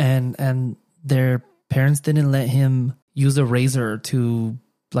school and their parents didn't let him use a razor to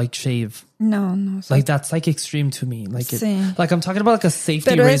like shave. No. Like that's like extreme to me. Like like I'm talking about like a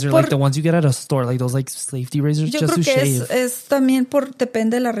safety razor, like the ones you get at a store, like those like safety razors just to shave. Yo creo que es también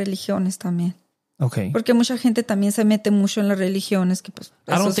depende de las religiones también. Okay. Porque mucha gente también se mete mucho en las religiones que pues.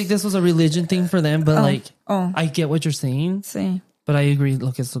 I don't think this was a religion thing for them, but I get what you're saying. Sí. But I agree.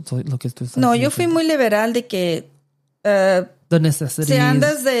 Lo que tú estás No, yo fui muy liberal de que the necessities. Si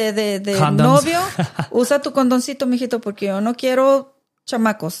andas de novio, usa tu condoncito, mijito, porque yo no quiero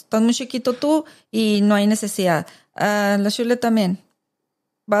chamacos. Estás muy chiquito tú y no hay necesidad. La Shule también.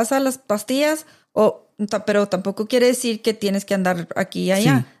 Vas a las pastillas, pero tampoco quiere decir que tienes que andar aquí y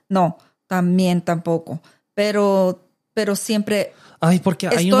allá. Sí. No, también tampoco. Pero siempre porque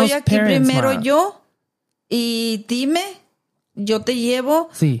hay estoy aquí parents, primero yo y dime, yo te llevo,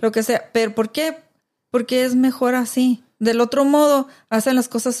 lo que sea. Pero ¿por qué? Porque es mejor así. Del otro modo, hacen las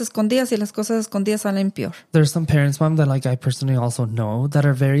cosas escondidas y las cosas escondidas salen peor. There's some parents, Mom, that like I personally also know that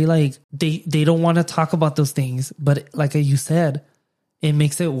are very like, they don't want to talk about those things. But like you said, it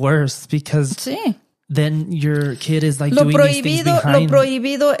makes it worse because then your kid is like doing these things behind. Lo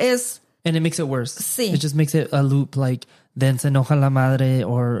prohibido es... And it makes it worse. Sí. It just makes it a loop. Like, then se enoja la madre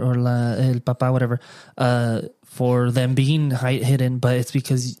or el papá, whatever, for them being hidden. But it's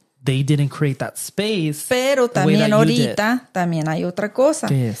because they didn't create that space. Pero también ahorita, también hay otra cosa.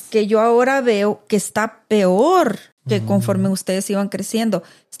 Que yo ahora veo que está peor que conforme ustedes iban creciendo.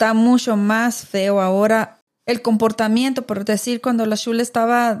 Está mucho más feo ahora el comportamiento. Por decir, cuando la Shule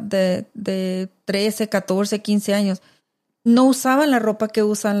estaba de 13, 14, 15 años, no usaban la ropa que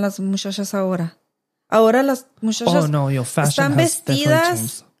usan las muchachas ahora. Ahora las muchachas están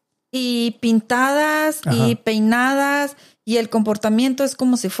vestidas y pintadas y peinadas. Y el comportamiento es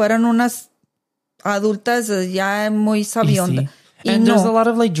como si fueran unas adultas ya muy sabiondas. And there's a lot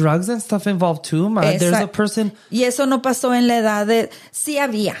of like drugs and stuff involved too. There's a person. Y eso no pasó en la edad de... Sí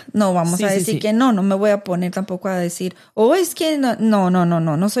había. No vamos a decir que no me voy a poner tampoco a decir, es que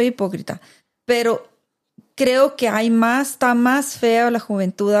no soy hipócrita. Pero creo que está más fea la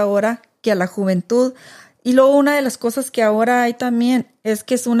juventud ahora que a la juventud. Y luego una de las cosas que ahora hay también es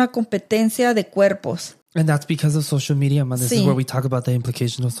que es una competencia de cuerpos. And that's because of social media, man. This is Sí. where we talk about the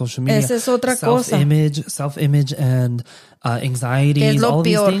implications of social media. Esa es otra cosa. Self-image and anxieties, Que es lo all of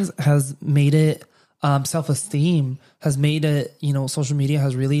these peor. things has made it, self-esteem has made it, social media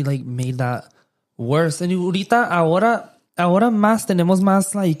has really like made that worse. And ahorita, ahora más tenemos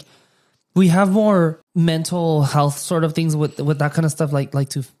más like, we have more mental health sort of things with that kind of stuff, like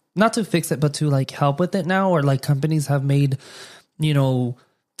to, not to fix it, but to like help with it now, or like companies have made,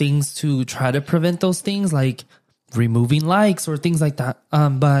 things to try to prevent those things, like removing likes or things like that.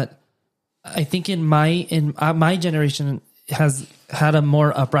 But I think in my generation has had a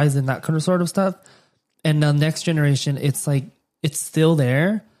more uprise in that kind of sort of stuff. And the next generation, it's like, it's still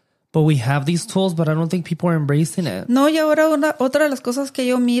there, but we have these tools, but I don't think people are embracing it. No, y ahora otra de las cosas que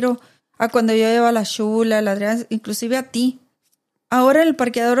yo miro a cuando yo llevo a la Shula, a la Adriana, inclusive a ti. Ahora en el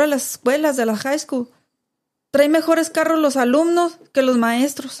parqueadero de las escuelas, de la high school, trae mejores carros los alumnos que los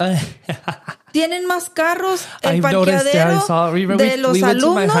maestros. Tienen más carros el I've noticed, parqueadero yeah, I saw. de los we went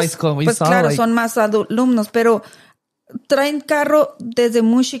to my alumnos. high school and we Pues saw, claro, like, son más alumnos, pero traen carro desde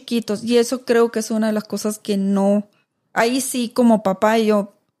muy chiquitos. Y eso creo que es una de las cosas que no... Ahí sí, como papá y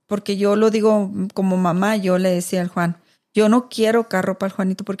yo, porque yo lo digo como mamá, yo le decía al Juan, yo no quiero carro para el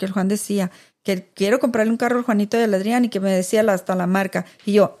Juanito, porque el Juan decía que quiero comprarle un carro al Juanito y al Adrián, y que me decía hasta la marca.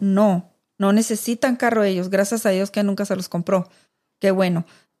 Y yo, no necesitan carro ellos, gracias a Dios que nunca se los compró. Qué bueno.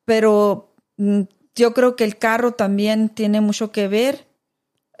 Pero yo creo que el carro también tiene mucho que ver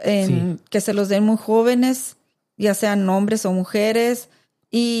en que se los den muy jóvenes, ya sean hombres o mujeres.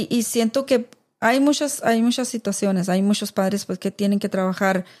 Y siento que hay muchas situaciones, hay muchos padres pues que tienen que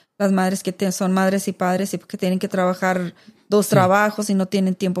trabajar, las madres que son madres y padres y que tienen que trabajar 2 trabajos y no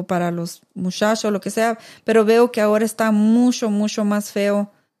tienen tiempo para los muchachos, lo que sea. Pero veo que ahora está mucho, mucho más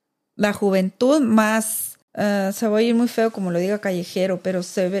feo la juventud, más, se va a ir muy feo como lo diga callejero, pero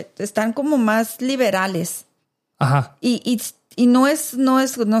están como más liberales. Ajá. Y no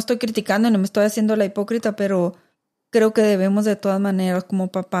estoy criticando, no me estoy haciendo la hipócrita, pero creo que debemos de todas maneras como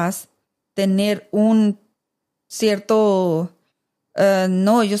papás tener un cierto,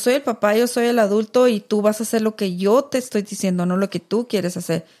 no, yo soy el papá, yo soy el adulto y tú vas a hacer lo que yo te estoy diciendo, no lo que tú quieres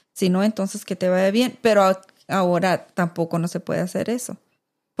hacer. Si no, entonces que te vaya bien. Pero ahora tampoco no se puede hacer eso.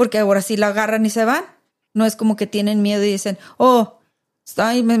 Porque ahora sí la agarran y se van. No es como que tienen miedo y dicen,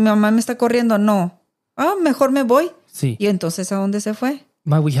 mi mamá me está corriendo. No. Mejor me voy. Sí. Y entonces, ¿a dónde se fue?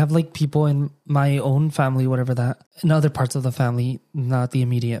 We have like people in my own family, whatever that, in other parts of the family, not the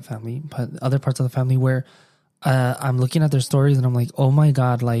immediate family, but other parts of the family where I'm looking at their stories and I'm like, oh my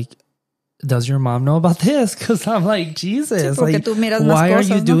God, like, does your mom know about this? Because I'm like, Jesus, Sí, like, tú miras why más are cosas,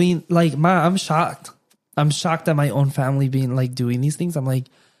 you ¿no? doing, like, Ma, I'm shocked. I'm shocked at my own family being like doing these things. I'm like,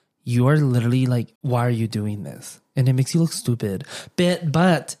 you are literally like, why are you doing this? And it makes you look stupid.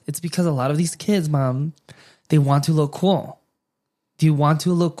 But it's because a lot of these kids, Mom, they want to look cool. Do you want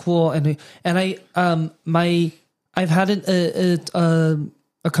to look cool? And I've had a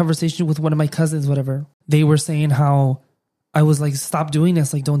conversation with one of my cousins, whatever. They were saying how I was like, stop doing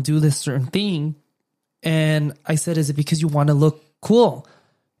this. Like, don't do this certain thing. And I said, is it because you want to look cool?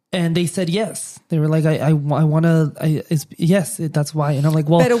 And they said yes. They were like, I want to. Yes, that's why. And I'm like,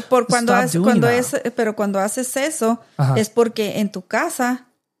 well, Pero cuando stop doing that. haces eso, Ajá. es porque en tu casa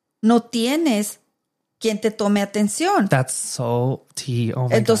no tienes quien te tome atención. That's so tea. Oh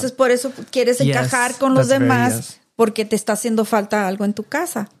my Entonces, God. por eso quieres Yes, encajar con los that's very demás, yes. porque te está haciendo falta algo en tu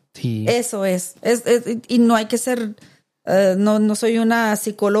casa. Tea. Eso es. Y no hay que ser, no soy una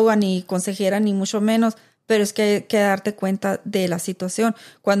psicóloga ni consejera, ni mucho menos, pero es que hay que darte cuenta de la situación.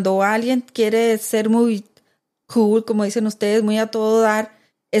 Cuando alguien quiere ser muy cool, como dicen ustedes, muy a todo dar,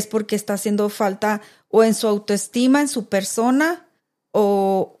 es porque está haciendo falta o en su autoestima, en su persona,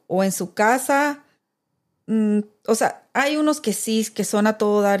 o en su casa. O sea, hay unos que sí, que son a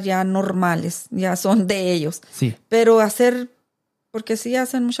todo dar ya normales, ya son de ellos. Sí. Pero porque sí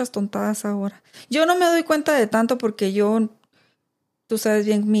hacen muchas tontadas ahora. Yo no me doy cuenta de tanto porque tú sabes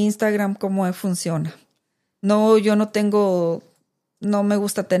bien mi Instagram cómo funciona. No, yo no me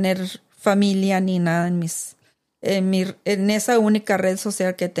gusta tener familia ni nada en esa única red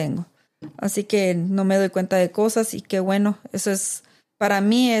social que tengo. Así que no me doy cuenta de cosas y qué bueno, para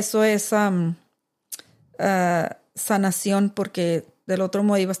mí eso es sanación, porque del otro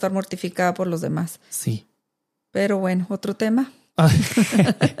modo iba a estar mortificada por los demás. Sí. Pero bueno, otro tema.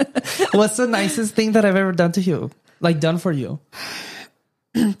 What's the nicest thing that I've ever done to you? Like, done for you?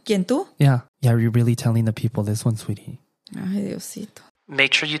 ¿Quién tú? Yeah. Yeah, you're really telling the people this one, sweetie. Ay, Diosito.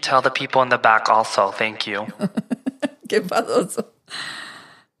 Make sure you tell the people in the back also. Thank you. Qué padoso.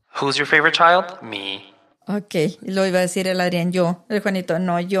 Who's your favorite child? Me. Ok, y lo iba a decir el Adrián, yo. El Juanito,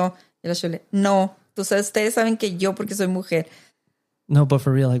 no, yo. Y la Chule, no, Ustedes saben que yo, porque soy mujer. No, but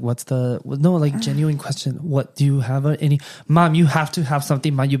for real, like, genuine question. What do you have any? Mom, you have to have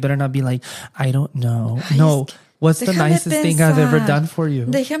something. Mom, you better not be like, I don't know. Ay, No. What's the nicest thing I've ever done for you?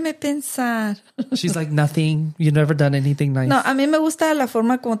 Déjame pensar. She's like, nothing. You've never done anything nice. No, a mí me gusta la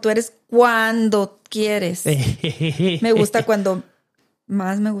forma como tú eres cuando quieres. Me gusta cuando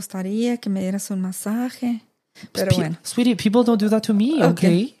más me gustaría que me dieras un masaje. Pero bueno. Sweetie, people don't do that to me,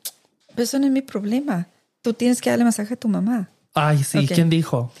 okay? Pero eso no es mi problema. Tú tienes que darle masaje a tu mamá. Ay, sí. Okay. ¿Quién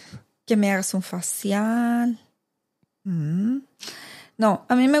dijo? Que me hagas un facial. No,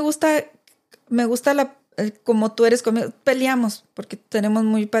 a mí me gusta como tú eres conmigo. Peleamos porque tenemos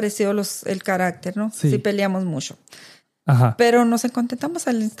muy parecido el carácter, ¿no? Sí, peleamos mucho. Ajá. Pero nos contentamos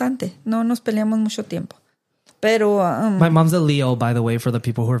al instante. No nos peleamos mucho tiempo. Pero my mom's a Leo, by the way, for the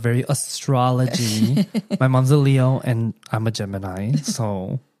people who are very astrology. My mom's a Leo and I'm a Gemini,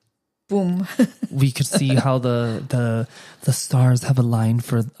 so boom. We could see how the stars have aligned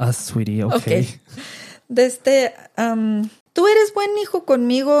for us, sweetie. Okay. Tú eres buen hijo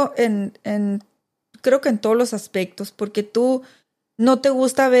conmigo creo que en todos los aspectos, porque tú no te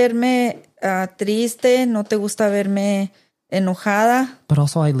gusta verme triste, no te gusta verme enojada. But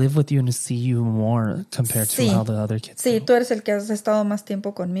also I live with you and see you more compared to how the other kids do. Tú eres el que has estado más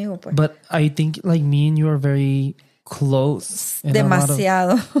tiempo conmigo, pues. But I think like me and you are very close.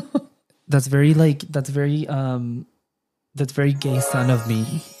 Demasiado. That's very gay son of me,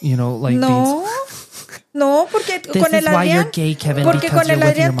 you know, like No, porque con el Adrián, porque con el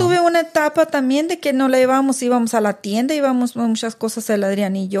Adrián tuve una etapa también de que no la íbamos a la tienda, íbamos a muchas cosas el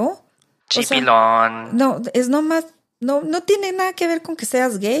Adrián y yo. Chipilón. No, es nomás, no tiene nada que ver con que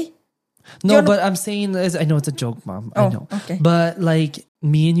seas gay. No, but I'm saying, I know it's a joke, Mom. I know. Okay. But like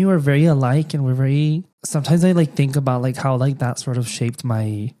me and you are very alike and we're very, sometimes I like think about like how like that sort of shaped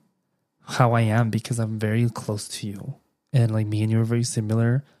how I am because I'm very close to you. And like me and you are very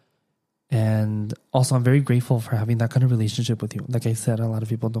similar. And also, I'm very grateful for having that kind of relationship with you. Like I said, a lot of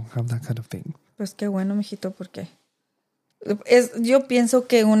people don't have that kind of thing. Pues qué bueno, mijito, porque yo pienso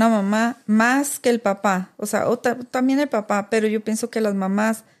que una mamá, más que el papá, o sea, también el papá, pero yo pienso que las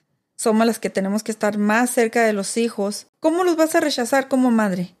mamás somos las que tenemos que estar más cerca de los hijos. ¿Cómo los vas a rechazar como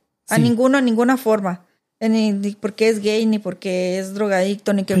madre? A ninguna forma. Ni porque es gay, ni porque es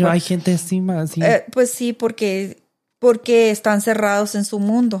drogadicto, ni que... Pero hay gente encima, sí. Pues sí, porque están cerrados en su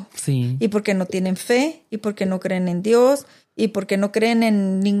mundo. Sí. Y porque no tienen fe, y porque no creen en Dios, y porque no creen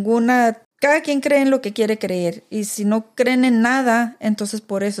en ninguna... Cada quien cree en lo que quiere creer. Y si no creen en nada, entonces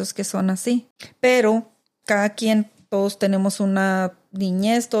por eso es que son así. Pero cada quien, todos tenemos una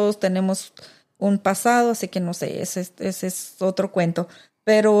niñez, todos tenemos un pasado, así que no sé, ese es otro cuento.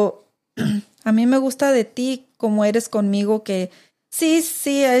 Pero a mí me gusta de ti como eres conmigo, que sí,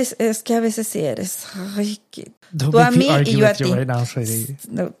 es que a veces sí eres. Ay, que... Tú a mí y yo a ti. Right now,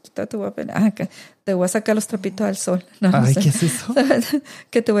 no, te voy a sacar los trapitos al sol. No Ay, sé. ¿qué es eso?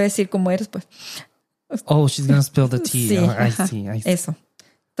 ¿Qué te voy a decir cómo eres, pues? Oh, she's gonna spill the tea. Sí, oh, I see. Eso.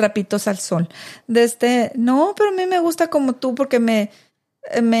 Trapitos al sol. No, pero a mí me gusta como tú porque me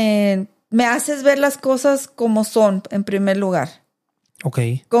haces ver las cosas como son, en primer lugar.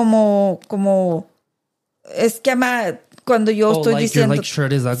 Okay. Como es que cuando yo estoy like diciendo... your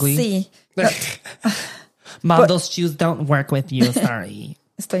shirt is ugly? Sí. Mom, those shoes don't work with you. Sorry.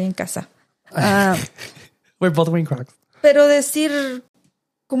 Estoy en casa. We're both wearing Crocs. Pero decir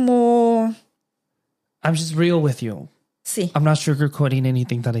como... I'm just real with you. Sí. I'm not sugarcoating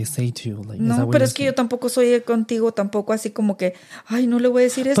anything that I say to you. Like, no, pero es que yo tampoco soy contigo, tampoco así como que, ay, no le voy a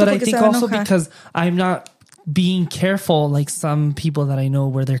decir esto porque se va a enojar. But I think also because I'm not being careful, like some people that I know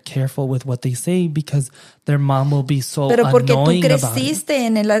where they're careful with what they say because their mom will be so pero porque tú annoying creciste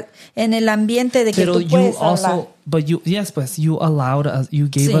en el ambiente de que pero tú puedes hablar. But you allowed us, you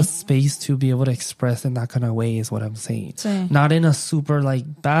gave us space to be able to express in that kind of way is what I'm saying. Sí. Not in a super like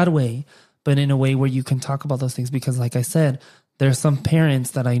bad way, but in a way where you can talk about those things because like I said, there's some parents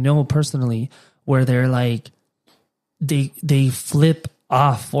that I know personally where they're like, they flip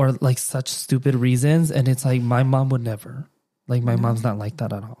off for like such stupid reasons and it's like my mom would never, like my mom's not like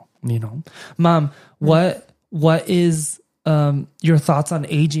that at all, you know. Mom, what is your thoughts on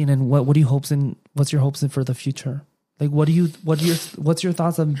aging and what's your hopes in for the future? Like what's your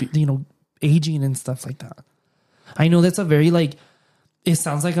thoughts on, you know, aging and stuff like that? I know that's a very like, it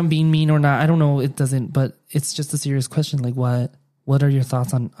sounds like I'm being mean or not, I don't know, it doesn't, but it's just a serious question. Like what are your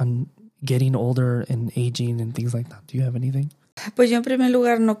thoughts on getting older and aging and things like that? Do you have anything? Pues yo en primer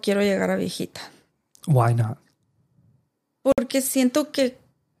lugar no quiero llegar a viejita. Why not? Porque siento que...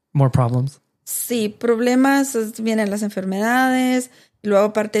 More problems? Sí, problemas, vienen las enfermedades. Y luego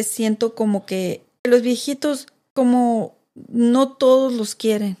aparte siento como que Los viejitos, como no todos los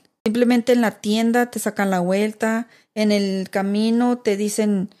quieren. Simplemente en la tienda te sacan la vuelta, en el camino te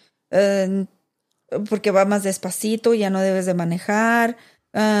dicen porque va más despacito, ya no debes de manejar,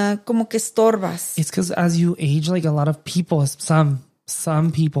 como que estorbas. It's because as you age, like a lot of people,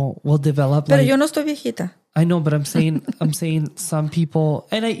 some people will develop. Pero like, yo no estoy viejita. I know, but I'm saying some people,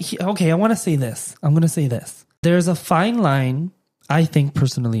 and I want to say this. I'm going to say this. There's a fine line, I think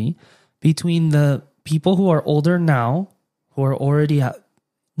personally, between the people who are older now, who are already at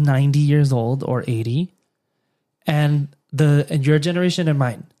 90 years old or 80, and your generation and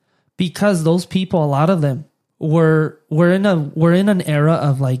mine, because those people, a lot of them we're in an era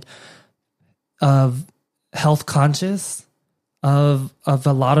of health conscious, of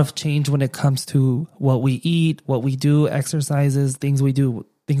a lot of change when it comes to what we eat, what we do, exercises, things we do,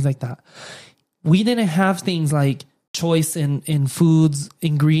 things like that. We didn't have things like choice in foods,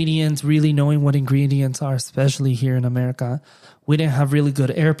 ingredients, really knowing what ingredients are, especially here in America. We didn't have really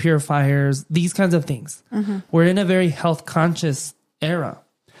good air purifiers, these kinds of things. Mm-hmm. We're in a very health conscious era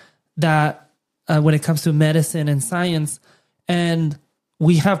that when it comes to medicine and science, and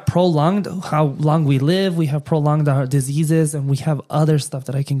we have prolonged how long we live, we have prolonged our diseases, and we have other stuff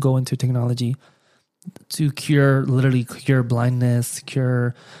that I can go into technology to literally cure blindness,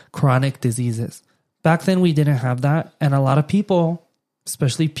 cure chronic diseases. Back then, we didn't have that. And a lot of people,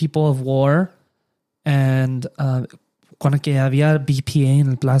 especially people of war, and cuando que había BPA en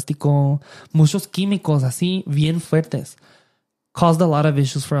el plástico, muchos químicos así, bien fuertes, caused a lot of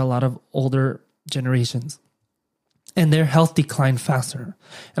issues for a lot of older generations. And their health declined faster.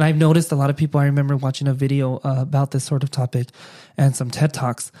 And I've noticed a lot of people, I remember watching a video about this sort of topic and some TED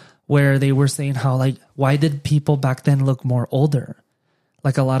Talks where they were saying how, like, why did people back then look more older?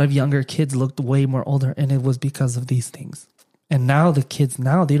 Like a lot of younger kids looked way more older, and it was because of these things. And now the kids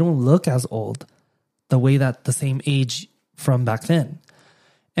now, they don't look as old the way that the same age from back then.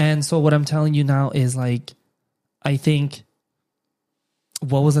 And so what I'm telling you now is, like, I think,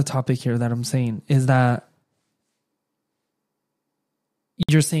 what was the topic here that I'm saying is that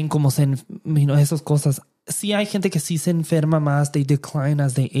you're saying como esas cosas. Sí hay gente que sí se enferma más, they decline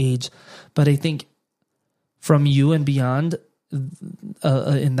as they age, but I think from you and beyond,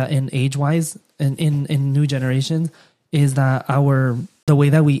 in age wise, and in new generations, is that the way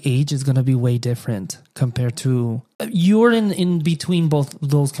that we age is going to be way different compared to you're in between both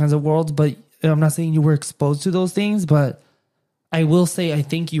those kinds of worlds. But I'm not saying you were exposed to those things, but I will say I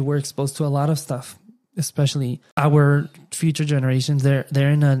think you were exposed to a lot of stuff, especially our future generations. They're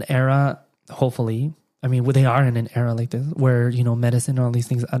in an era, hopefully. I mean, they are in an era like this where, medicine and all these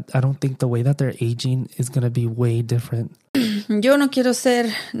things, I don't think the way that they're aging is going to be way different. Yo no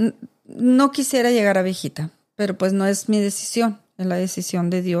quisiera llegar a viejita, pero pues no es mi decisión, es la decisión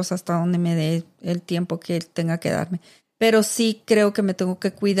de Dios hasta donde me dé el tiempo que Él tenga que darme. Pero sí creo que me tengo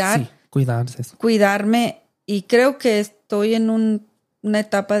que cuidar. Sí, cuidarse. Cuidarme, y creo que estoy en una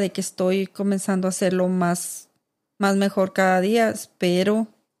etapa de que estoy comenzando a hacerlo más mejor cada día.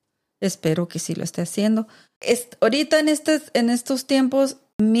 Espero que sí lo esté haciendo. Ahorita en estos tiempos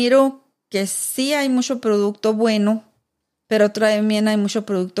miro que sí hay mucho producto bueno, pero también hay mucho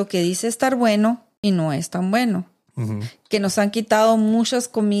producto que dice estar bueno y no es tan bueno. Uh-huh. Que nos han quitado muchas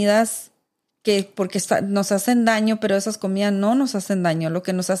comidas porque nos hacen daño, pero esas comidas no nos hacen daño. Lo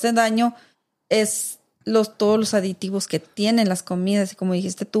que nos hace daño es todos los aditivos que tienen las comidas. Y como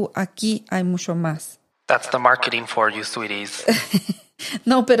dijiste tú, aquí hay mucho más. That's the marketing for you, sweeties.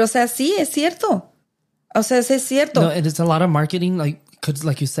 No, pero o sea, sí, es cierto. O sea, sí es cierto. No, it's a lot of marketing, like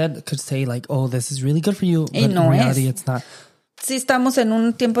you said, could say like, oh, this is really good for you. Y but no in reality, it's not. Sí, estamos en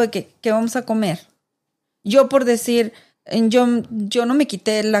un tiempo de que vamos a comer. Yo por decir, yo no me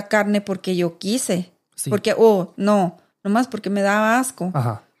quité la carne porque yo quise. Sí. Porque, no, nomás porque me daba asco.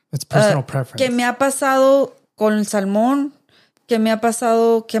 Ajá, it's personal preference. Que me ha pasado con el salmón, que me ha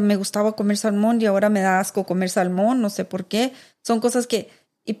pasado que me gustaba comer salmón y ahora me da asco comer salmón, no sé por qué. Son cosas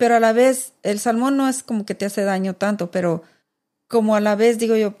pero a la vez el salmón no es como que te hace daño tanto, pero como a la vez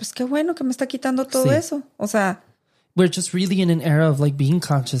digo yo, pues qué bueno que me está quitando todo eso. O sea, we're just really in an era of like being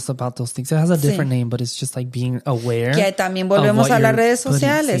conscious about those things. It has a different name, but it's just like being aware. Que también volvemos a las redes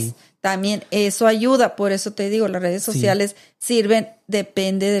sociales. Sí. También eso ayuda, por eso te digo, las redes sociales sirven,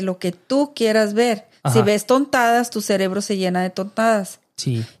 depende de lo que tú quieras ver. Ajá. Si ves tontadas, tu cerebro se llena de tontadas.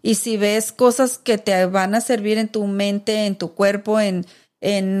 Sí. Y si ves cosas que te van a servir en tu mente, en tu cuerpo,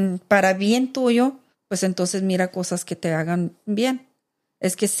 para bien tuyo, pues entonces mira cosas que te hagan bien.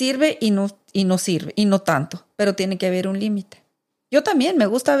 Es que sirve y no sirve, y no tanto, pero tiene que haber un límite. Yo también me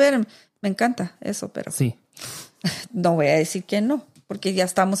gusta ver, me encanta eso, pero sí. No voy a decir que no, porque ya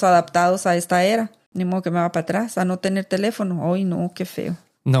estamos adaptados a esta era. Ni modo que me va para atrás, a no tener teléfono. Ay, no, qué feo.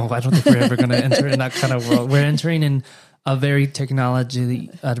 No, I don't think we're ever going to enter in that kind of world. We're entering in a very technologically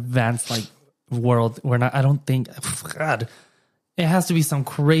advanced like world. We're not, I don't think, God, it has to be some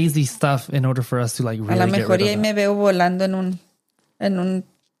crazy stuff in order for us to like really A lo get mejor rid y ahí of me veo volando en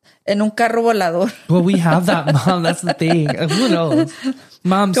un carro volador. Well, we have that, Mom. That's the thing. Who knows?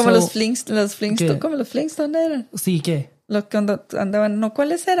 Mom, Como so... los Flintstones, ¿Qué? como los Flintstones eran. Sí, ¿qué? Los que andaban, no,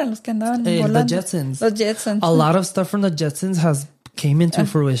 ¿cuáles eran los que andaban volando? The Jetsons. Los Jetsons. A lot of stuff from the Jetsons has came into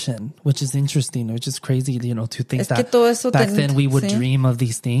fruition, which is interesting, which is crazy, you know, to think Es que that todo eso back then we would sí. dream of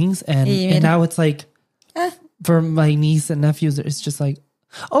these things. And mira. now it's like, Ah. for my niece and nephews, it's just like,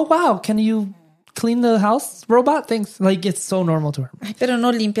 oh, wow, can you clean the house, robot? Thanks. Like, it's so normal to her. Ay, pero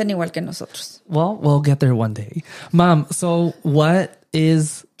no limpian igual que nosotros. Well, we'll get there one day. Mom, so what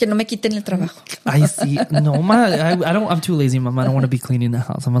is... Que no me quiten el trabajo. I see. No, Ma, I don't. I'm too lazy, Mom. I don't want to be cleaning the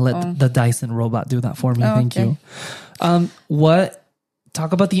house. I'm gonna let the Dyson robot do that for me. Thank okay. you. What?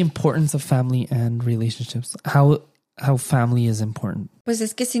 Talk about the importance of family and relationships. How family is important. Pues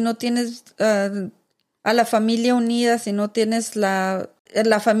es que si no tienes a la familia unida, si no tienes la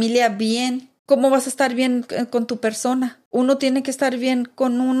familia bien, ¿cómo vas a estar bien con tu persona? Uno tiene que estar bien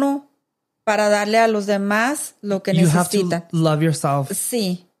con uno para darle a los demás lo que necesitan. Have to love yourself.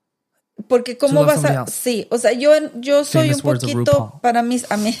 Sí. Porque cómo vas a... Sí, o sea, yo soy un poquito... Para mí,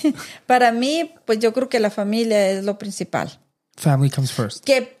 pues yo creo que la familia es lo principal. Family comes first.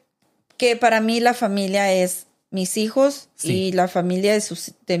 Que para mí la familia es mis hijos y la familia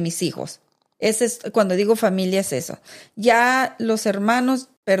de mis hijos. Ese es, cuando digo familia es eso. Ya los hermanos,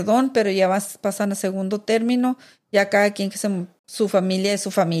 perdón, pero ya pasan a segundo término. Ya cada quien su familia es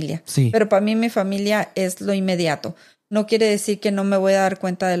su familia. Sí. Pero para mí mi familia es lo inmediato. No quiere decir que no me voy a dar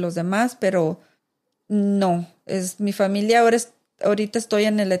cuenta de los demás, pero no. Es mi familia. Ahorita estoy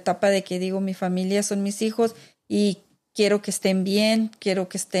en la etapa de que digo mi familia son mis hijos y quiero que estén bien, quiero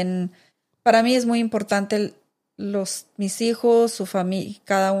que estén... Para mí es muy importante mis hijos, su familia,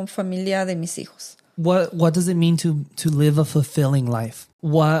 cada familia de mis hijos. What does it mean to live a fulfilling life?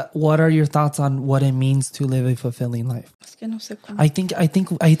 What are your thoughts on what it means to live a fulfilling life? Es que no sé cómo. I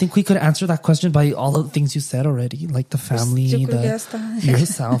think we could answer that question by all of the things you said already, like the family,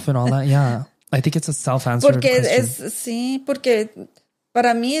 yourself, and all that. Yeah, I think it's a self-answer question. Porque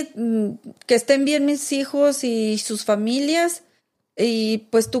para mí que estén bien mis hijos y sus familias y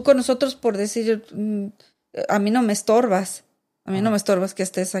pues tú con nosotros por decir a mí no me estorbas. A mí no me estorbas que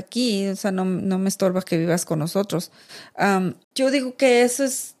estés aquí, o sea, no me estorbas que vivas con nosotros. Yo digo que eso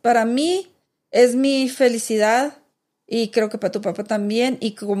es, para mí, es mi felicidad y creo que para tu papá también.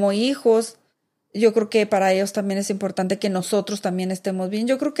 Y como hijos, yo creo que para ellos también es importante que nosotros también estemos bien.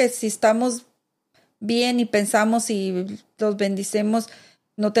 Yo creo que si estamos bien y pensamos y los bendicemos,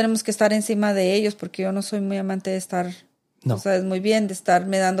 no tenemos que estar encima de ellos porque yo no soy muy amante de estar, no. O sea, es muy bien de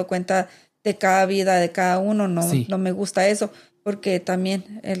estarme dando cuenta de cada vida, de cada uno. No me gusta eso. Porque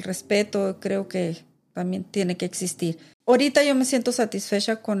también el respeto creo que también tiene que existir. Ahorita yo me siento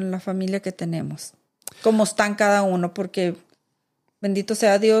satisfecha con la familia que tenemos. Como están cada uno, porque bendito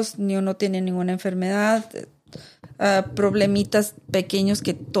sea Dios, ni uno tiene ninguna enfermedad, problemitas pequeños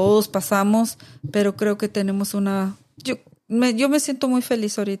que todos pasamos, pero creo que tenemos yo me siento muy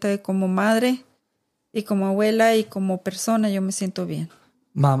feliz ahorita como madre y como abuela y como persona, yo me siento bien.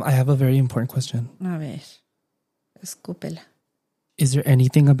 Mom, I have a very important question. A ver, escúpela. Is there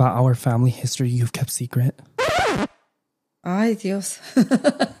anything about our family history you've kept secret? Ay, Dios.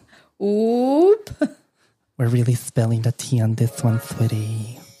 Oop. We're really spilling the tea on this one,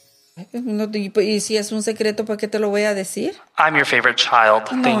 sweetie. ¿Y si es un secreto, para qué te lo voy a decir? I'm your favorite child.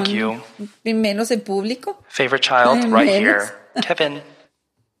 Thank you. Y menos en público. Favorite child, right here. Kevin.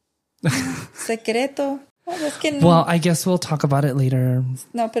 Secreto. Bueno, es que no. Well, I guess we'll talk about it later.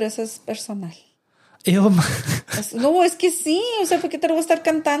 No, pero eso es personal. Ew. No, es que sí. O sea, ¿por qué te lo voy a estar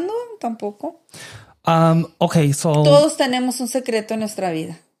cantando? Tampoco. Okay, so... Todos tenemos un secreto en nuestra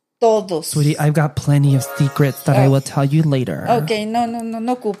vida. Todos. Sweetie, I've got plenty of secrets that I will tell you later. Okay, no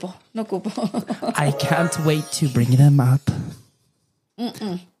ocupo. I can't wait to bring them up.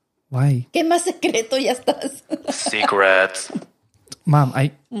 Why? ¿Qué más secreto ya estás? Secrets. Mom,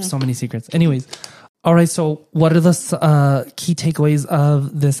 so many secrets. Anyways, all right, so what are the key takeaways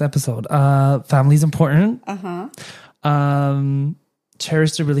of this episode? Family's important.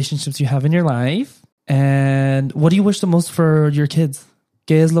 Cherish the relationships you have in your life. And what do you wish the most for your kids?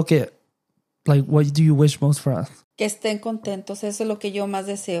 ¿Qué es lo que, what do you wish most for us? Que estén contentos, eso es lo que yo más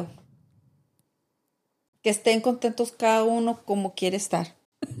deseo. Que estén contentos cada uno como quiere estar.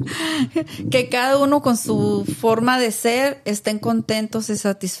 Que cada uno con su forma de ser estén contentos y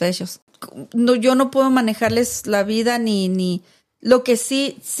satisfechos. No, yo no puedo manejarles la vida ni lo que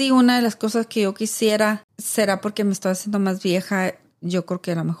sí, una de las cosas que yo quisiera será porque me estoy haciendo más vieja. Yo creo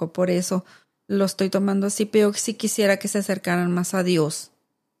que a lo mejor por eso lo estoy tomando así, pero sí quisiera que se acercaran más a Dios.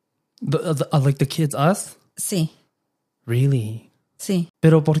 Like the kids, us? Sí, Really? sí.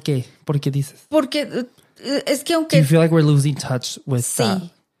 ¿Pero por qué? ¿Por qué dices? Porque es que Do aunque you feel like we're losing touch with that?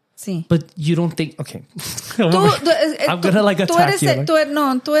 sí. But you don't think, okay. I'm Tú gonna like tú attack eres you.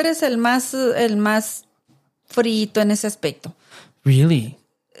 tú eres el más frito en ese aspecto. Really?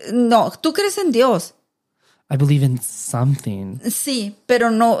 No, tú crees en Dios. I believe in something. Sí,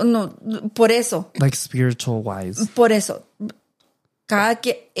 pero no, por eso. Like spiritual wise. Por eso.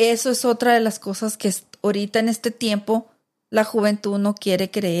 Eso es otra de las cosas que ahorita en este tiempo la juventud no quiere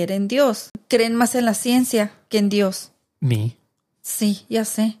creer en Dios. Creen más en la ciencia que en Dios. Me. Sí, ya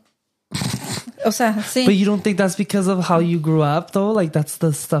sé. O sea, sí. But you don't think that's because of how you grew up, though? Like, that's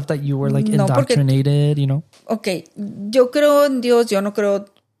the stuff that you were, like, No, porque- indoctrinated, you know? Ok, yo creo en Dios, yo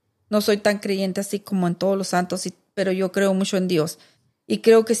no soy tan creyente así como en todos los santos, pero yo creo mucho en Dios. Y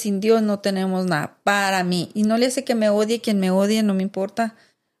creo que sin Dios no tenemos nada para mí. Y no le hace que me odie, quien me odie, no me importa.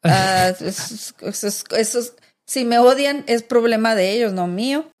 Si me odian es problema de ellos, no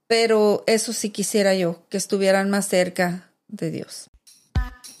mío. Pero eso sí quisiera yo, que estuvieran más cerca de Dios.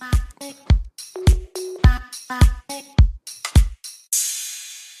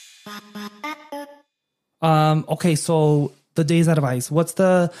 Okay, so the day's advice. What's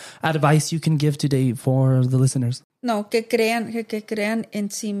the advice you can give today for the listeners? No, que crean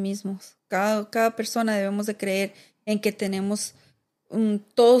en sí mismos. Cada persona debemos de creer en que tenemos,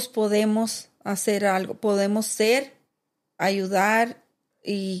 todos podemos hacer algo, podemos ser, ayudar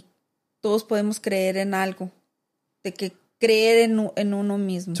y todos podemos creer en algo. De que creer en uno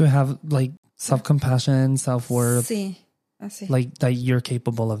mismo. To have, like, self-compassion, self-worth. Sí, así. Like, that you're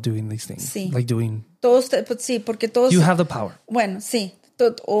capable of doing these things. Sí. Like, doing... Todos, pues, sí, porque todos... You have the power. Bueno, sí.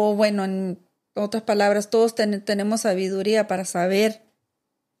 En otras palabras, todos tenemos sabiduría para saber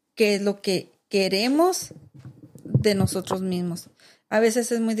qué es lo que queremos de nosotros mismos. A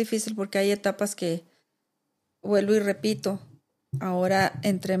veces es muy difícil porque hay etapas que, vuelvo y repito, ahora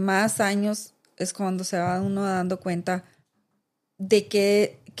entre más años es cuando se va uno dando cuenta de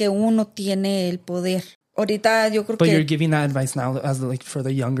que uno tiene el poder. Ahorita yo creo But que... you're giving that advice now as, like, for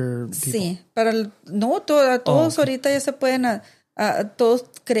the younger people. Sí, todos okay. ahorita ya se pueden todos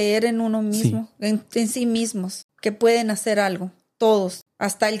creer en uno mismo, en sí mismos, que pueden hacer algo, todos,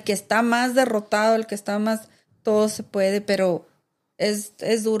 hasta el que está más derrotado, el que está más, todo se puede, pero es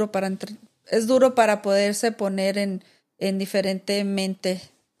duro para poderse poner en diferente mente,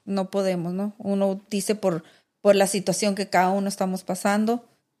 no podemos, ¿no? Uno dice por la situación que cada uno estamos pasando,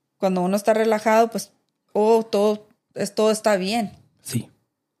 cuando uno está relajado, pues todo está bien. Sí.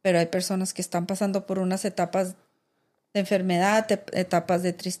 Pero hay personas que están pasando por unas etapas de enfermedad, etapas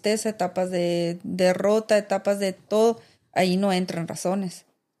de tristeza, etapas de derrota, etapas de todo. Ahí no entran razones.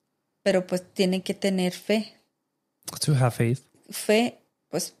 Pero pues tienen que tener fe. To have faith. Fe,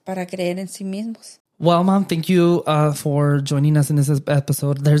 pues para creer en sí mismos. Well, Mom, thank you for joining us in this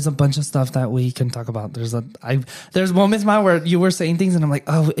episode. There's a bunch of stuff that we can talk about. There's moments, Mom, where you were saying things and I'm like,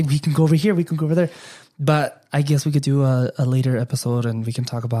 oh, we can go over here, we can go over there. But I guess we could do a later episode and we can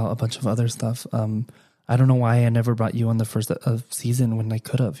talk about a bunch of other stuff. I don't know why I never brought you on the first season when I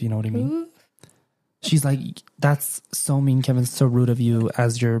could have, you know what I mean? Ooh. She's like, that's so mean, Kevin, so rude of you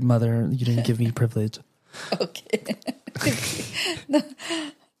as your mother. You didn't give me privilege. Okay. No.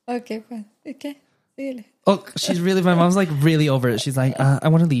 Okay, pues. Okay. Síguele. Oh, my mom's like really over it. She's like, I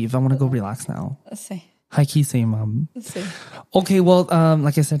want to leave. I want to go relax now. Sí. High key, same, Mom. Sí. Okay, well,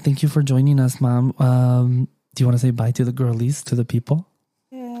 like I said, thank you for joining us, Mom. Do you want to say bye to the girlies, to the people?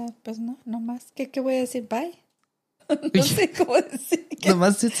 Pues no más. ¿Qué voy a decir? Bye. No sé cómo decir.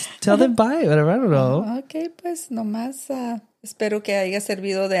 Nomás just tell them bye, whatever, I don't know. Okay, pues nomás espero que haya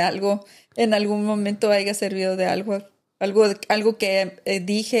servido de algo. En algún momento haya servido de algo que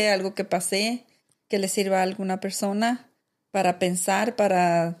dije, algo que pasé, que le sirva a alguna persona para pensar,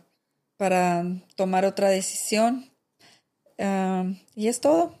 para tomar otra decisión. Y es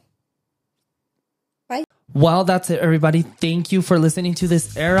todo. Bye. Well, that's it, everybody. Thank you for listening to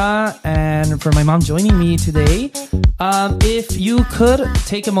this era and for my mom joining me today. If you could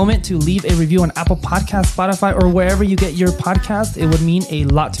take a moment to leave a review on Apple Podcasts, Spotify, or wherever you get your podcast, it would mean a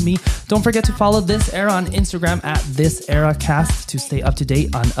lot to me. Don't forget to follow This Era on Instagram at This Era Cast to stay up to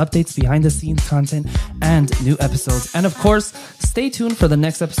date on updates, behind the scenes content, and new episodes. And of course, stay tuned for the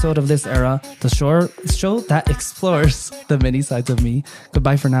next episode of This Era, the show that explores the many sides of me.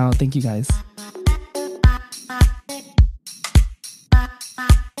 Goodbye for now. Thank you, guys.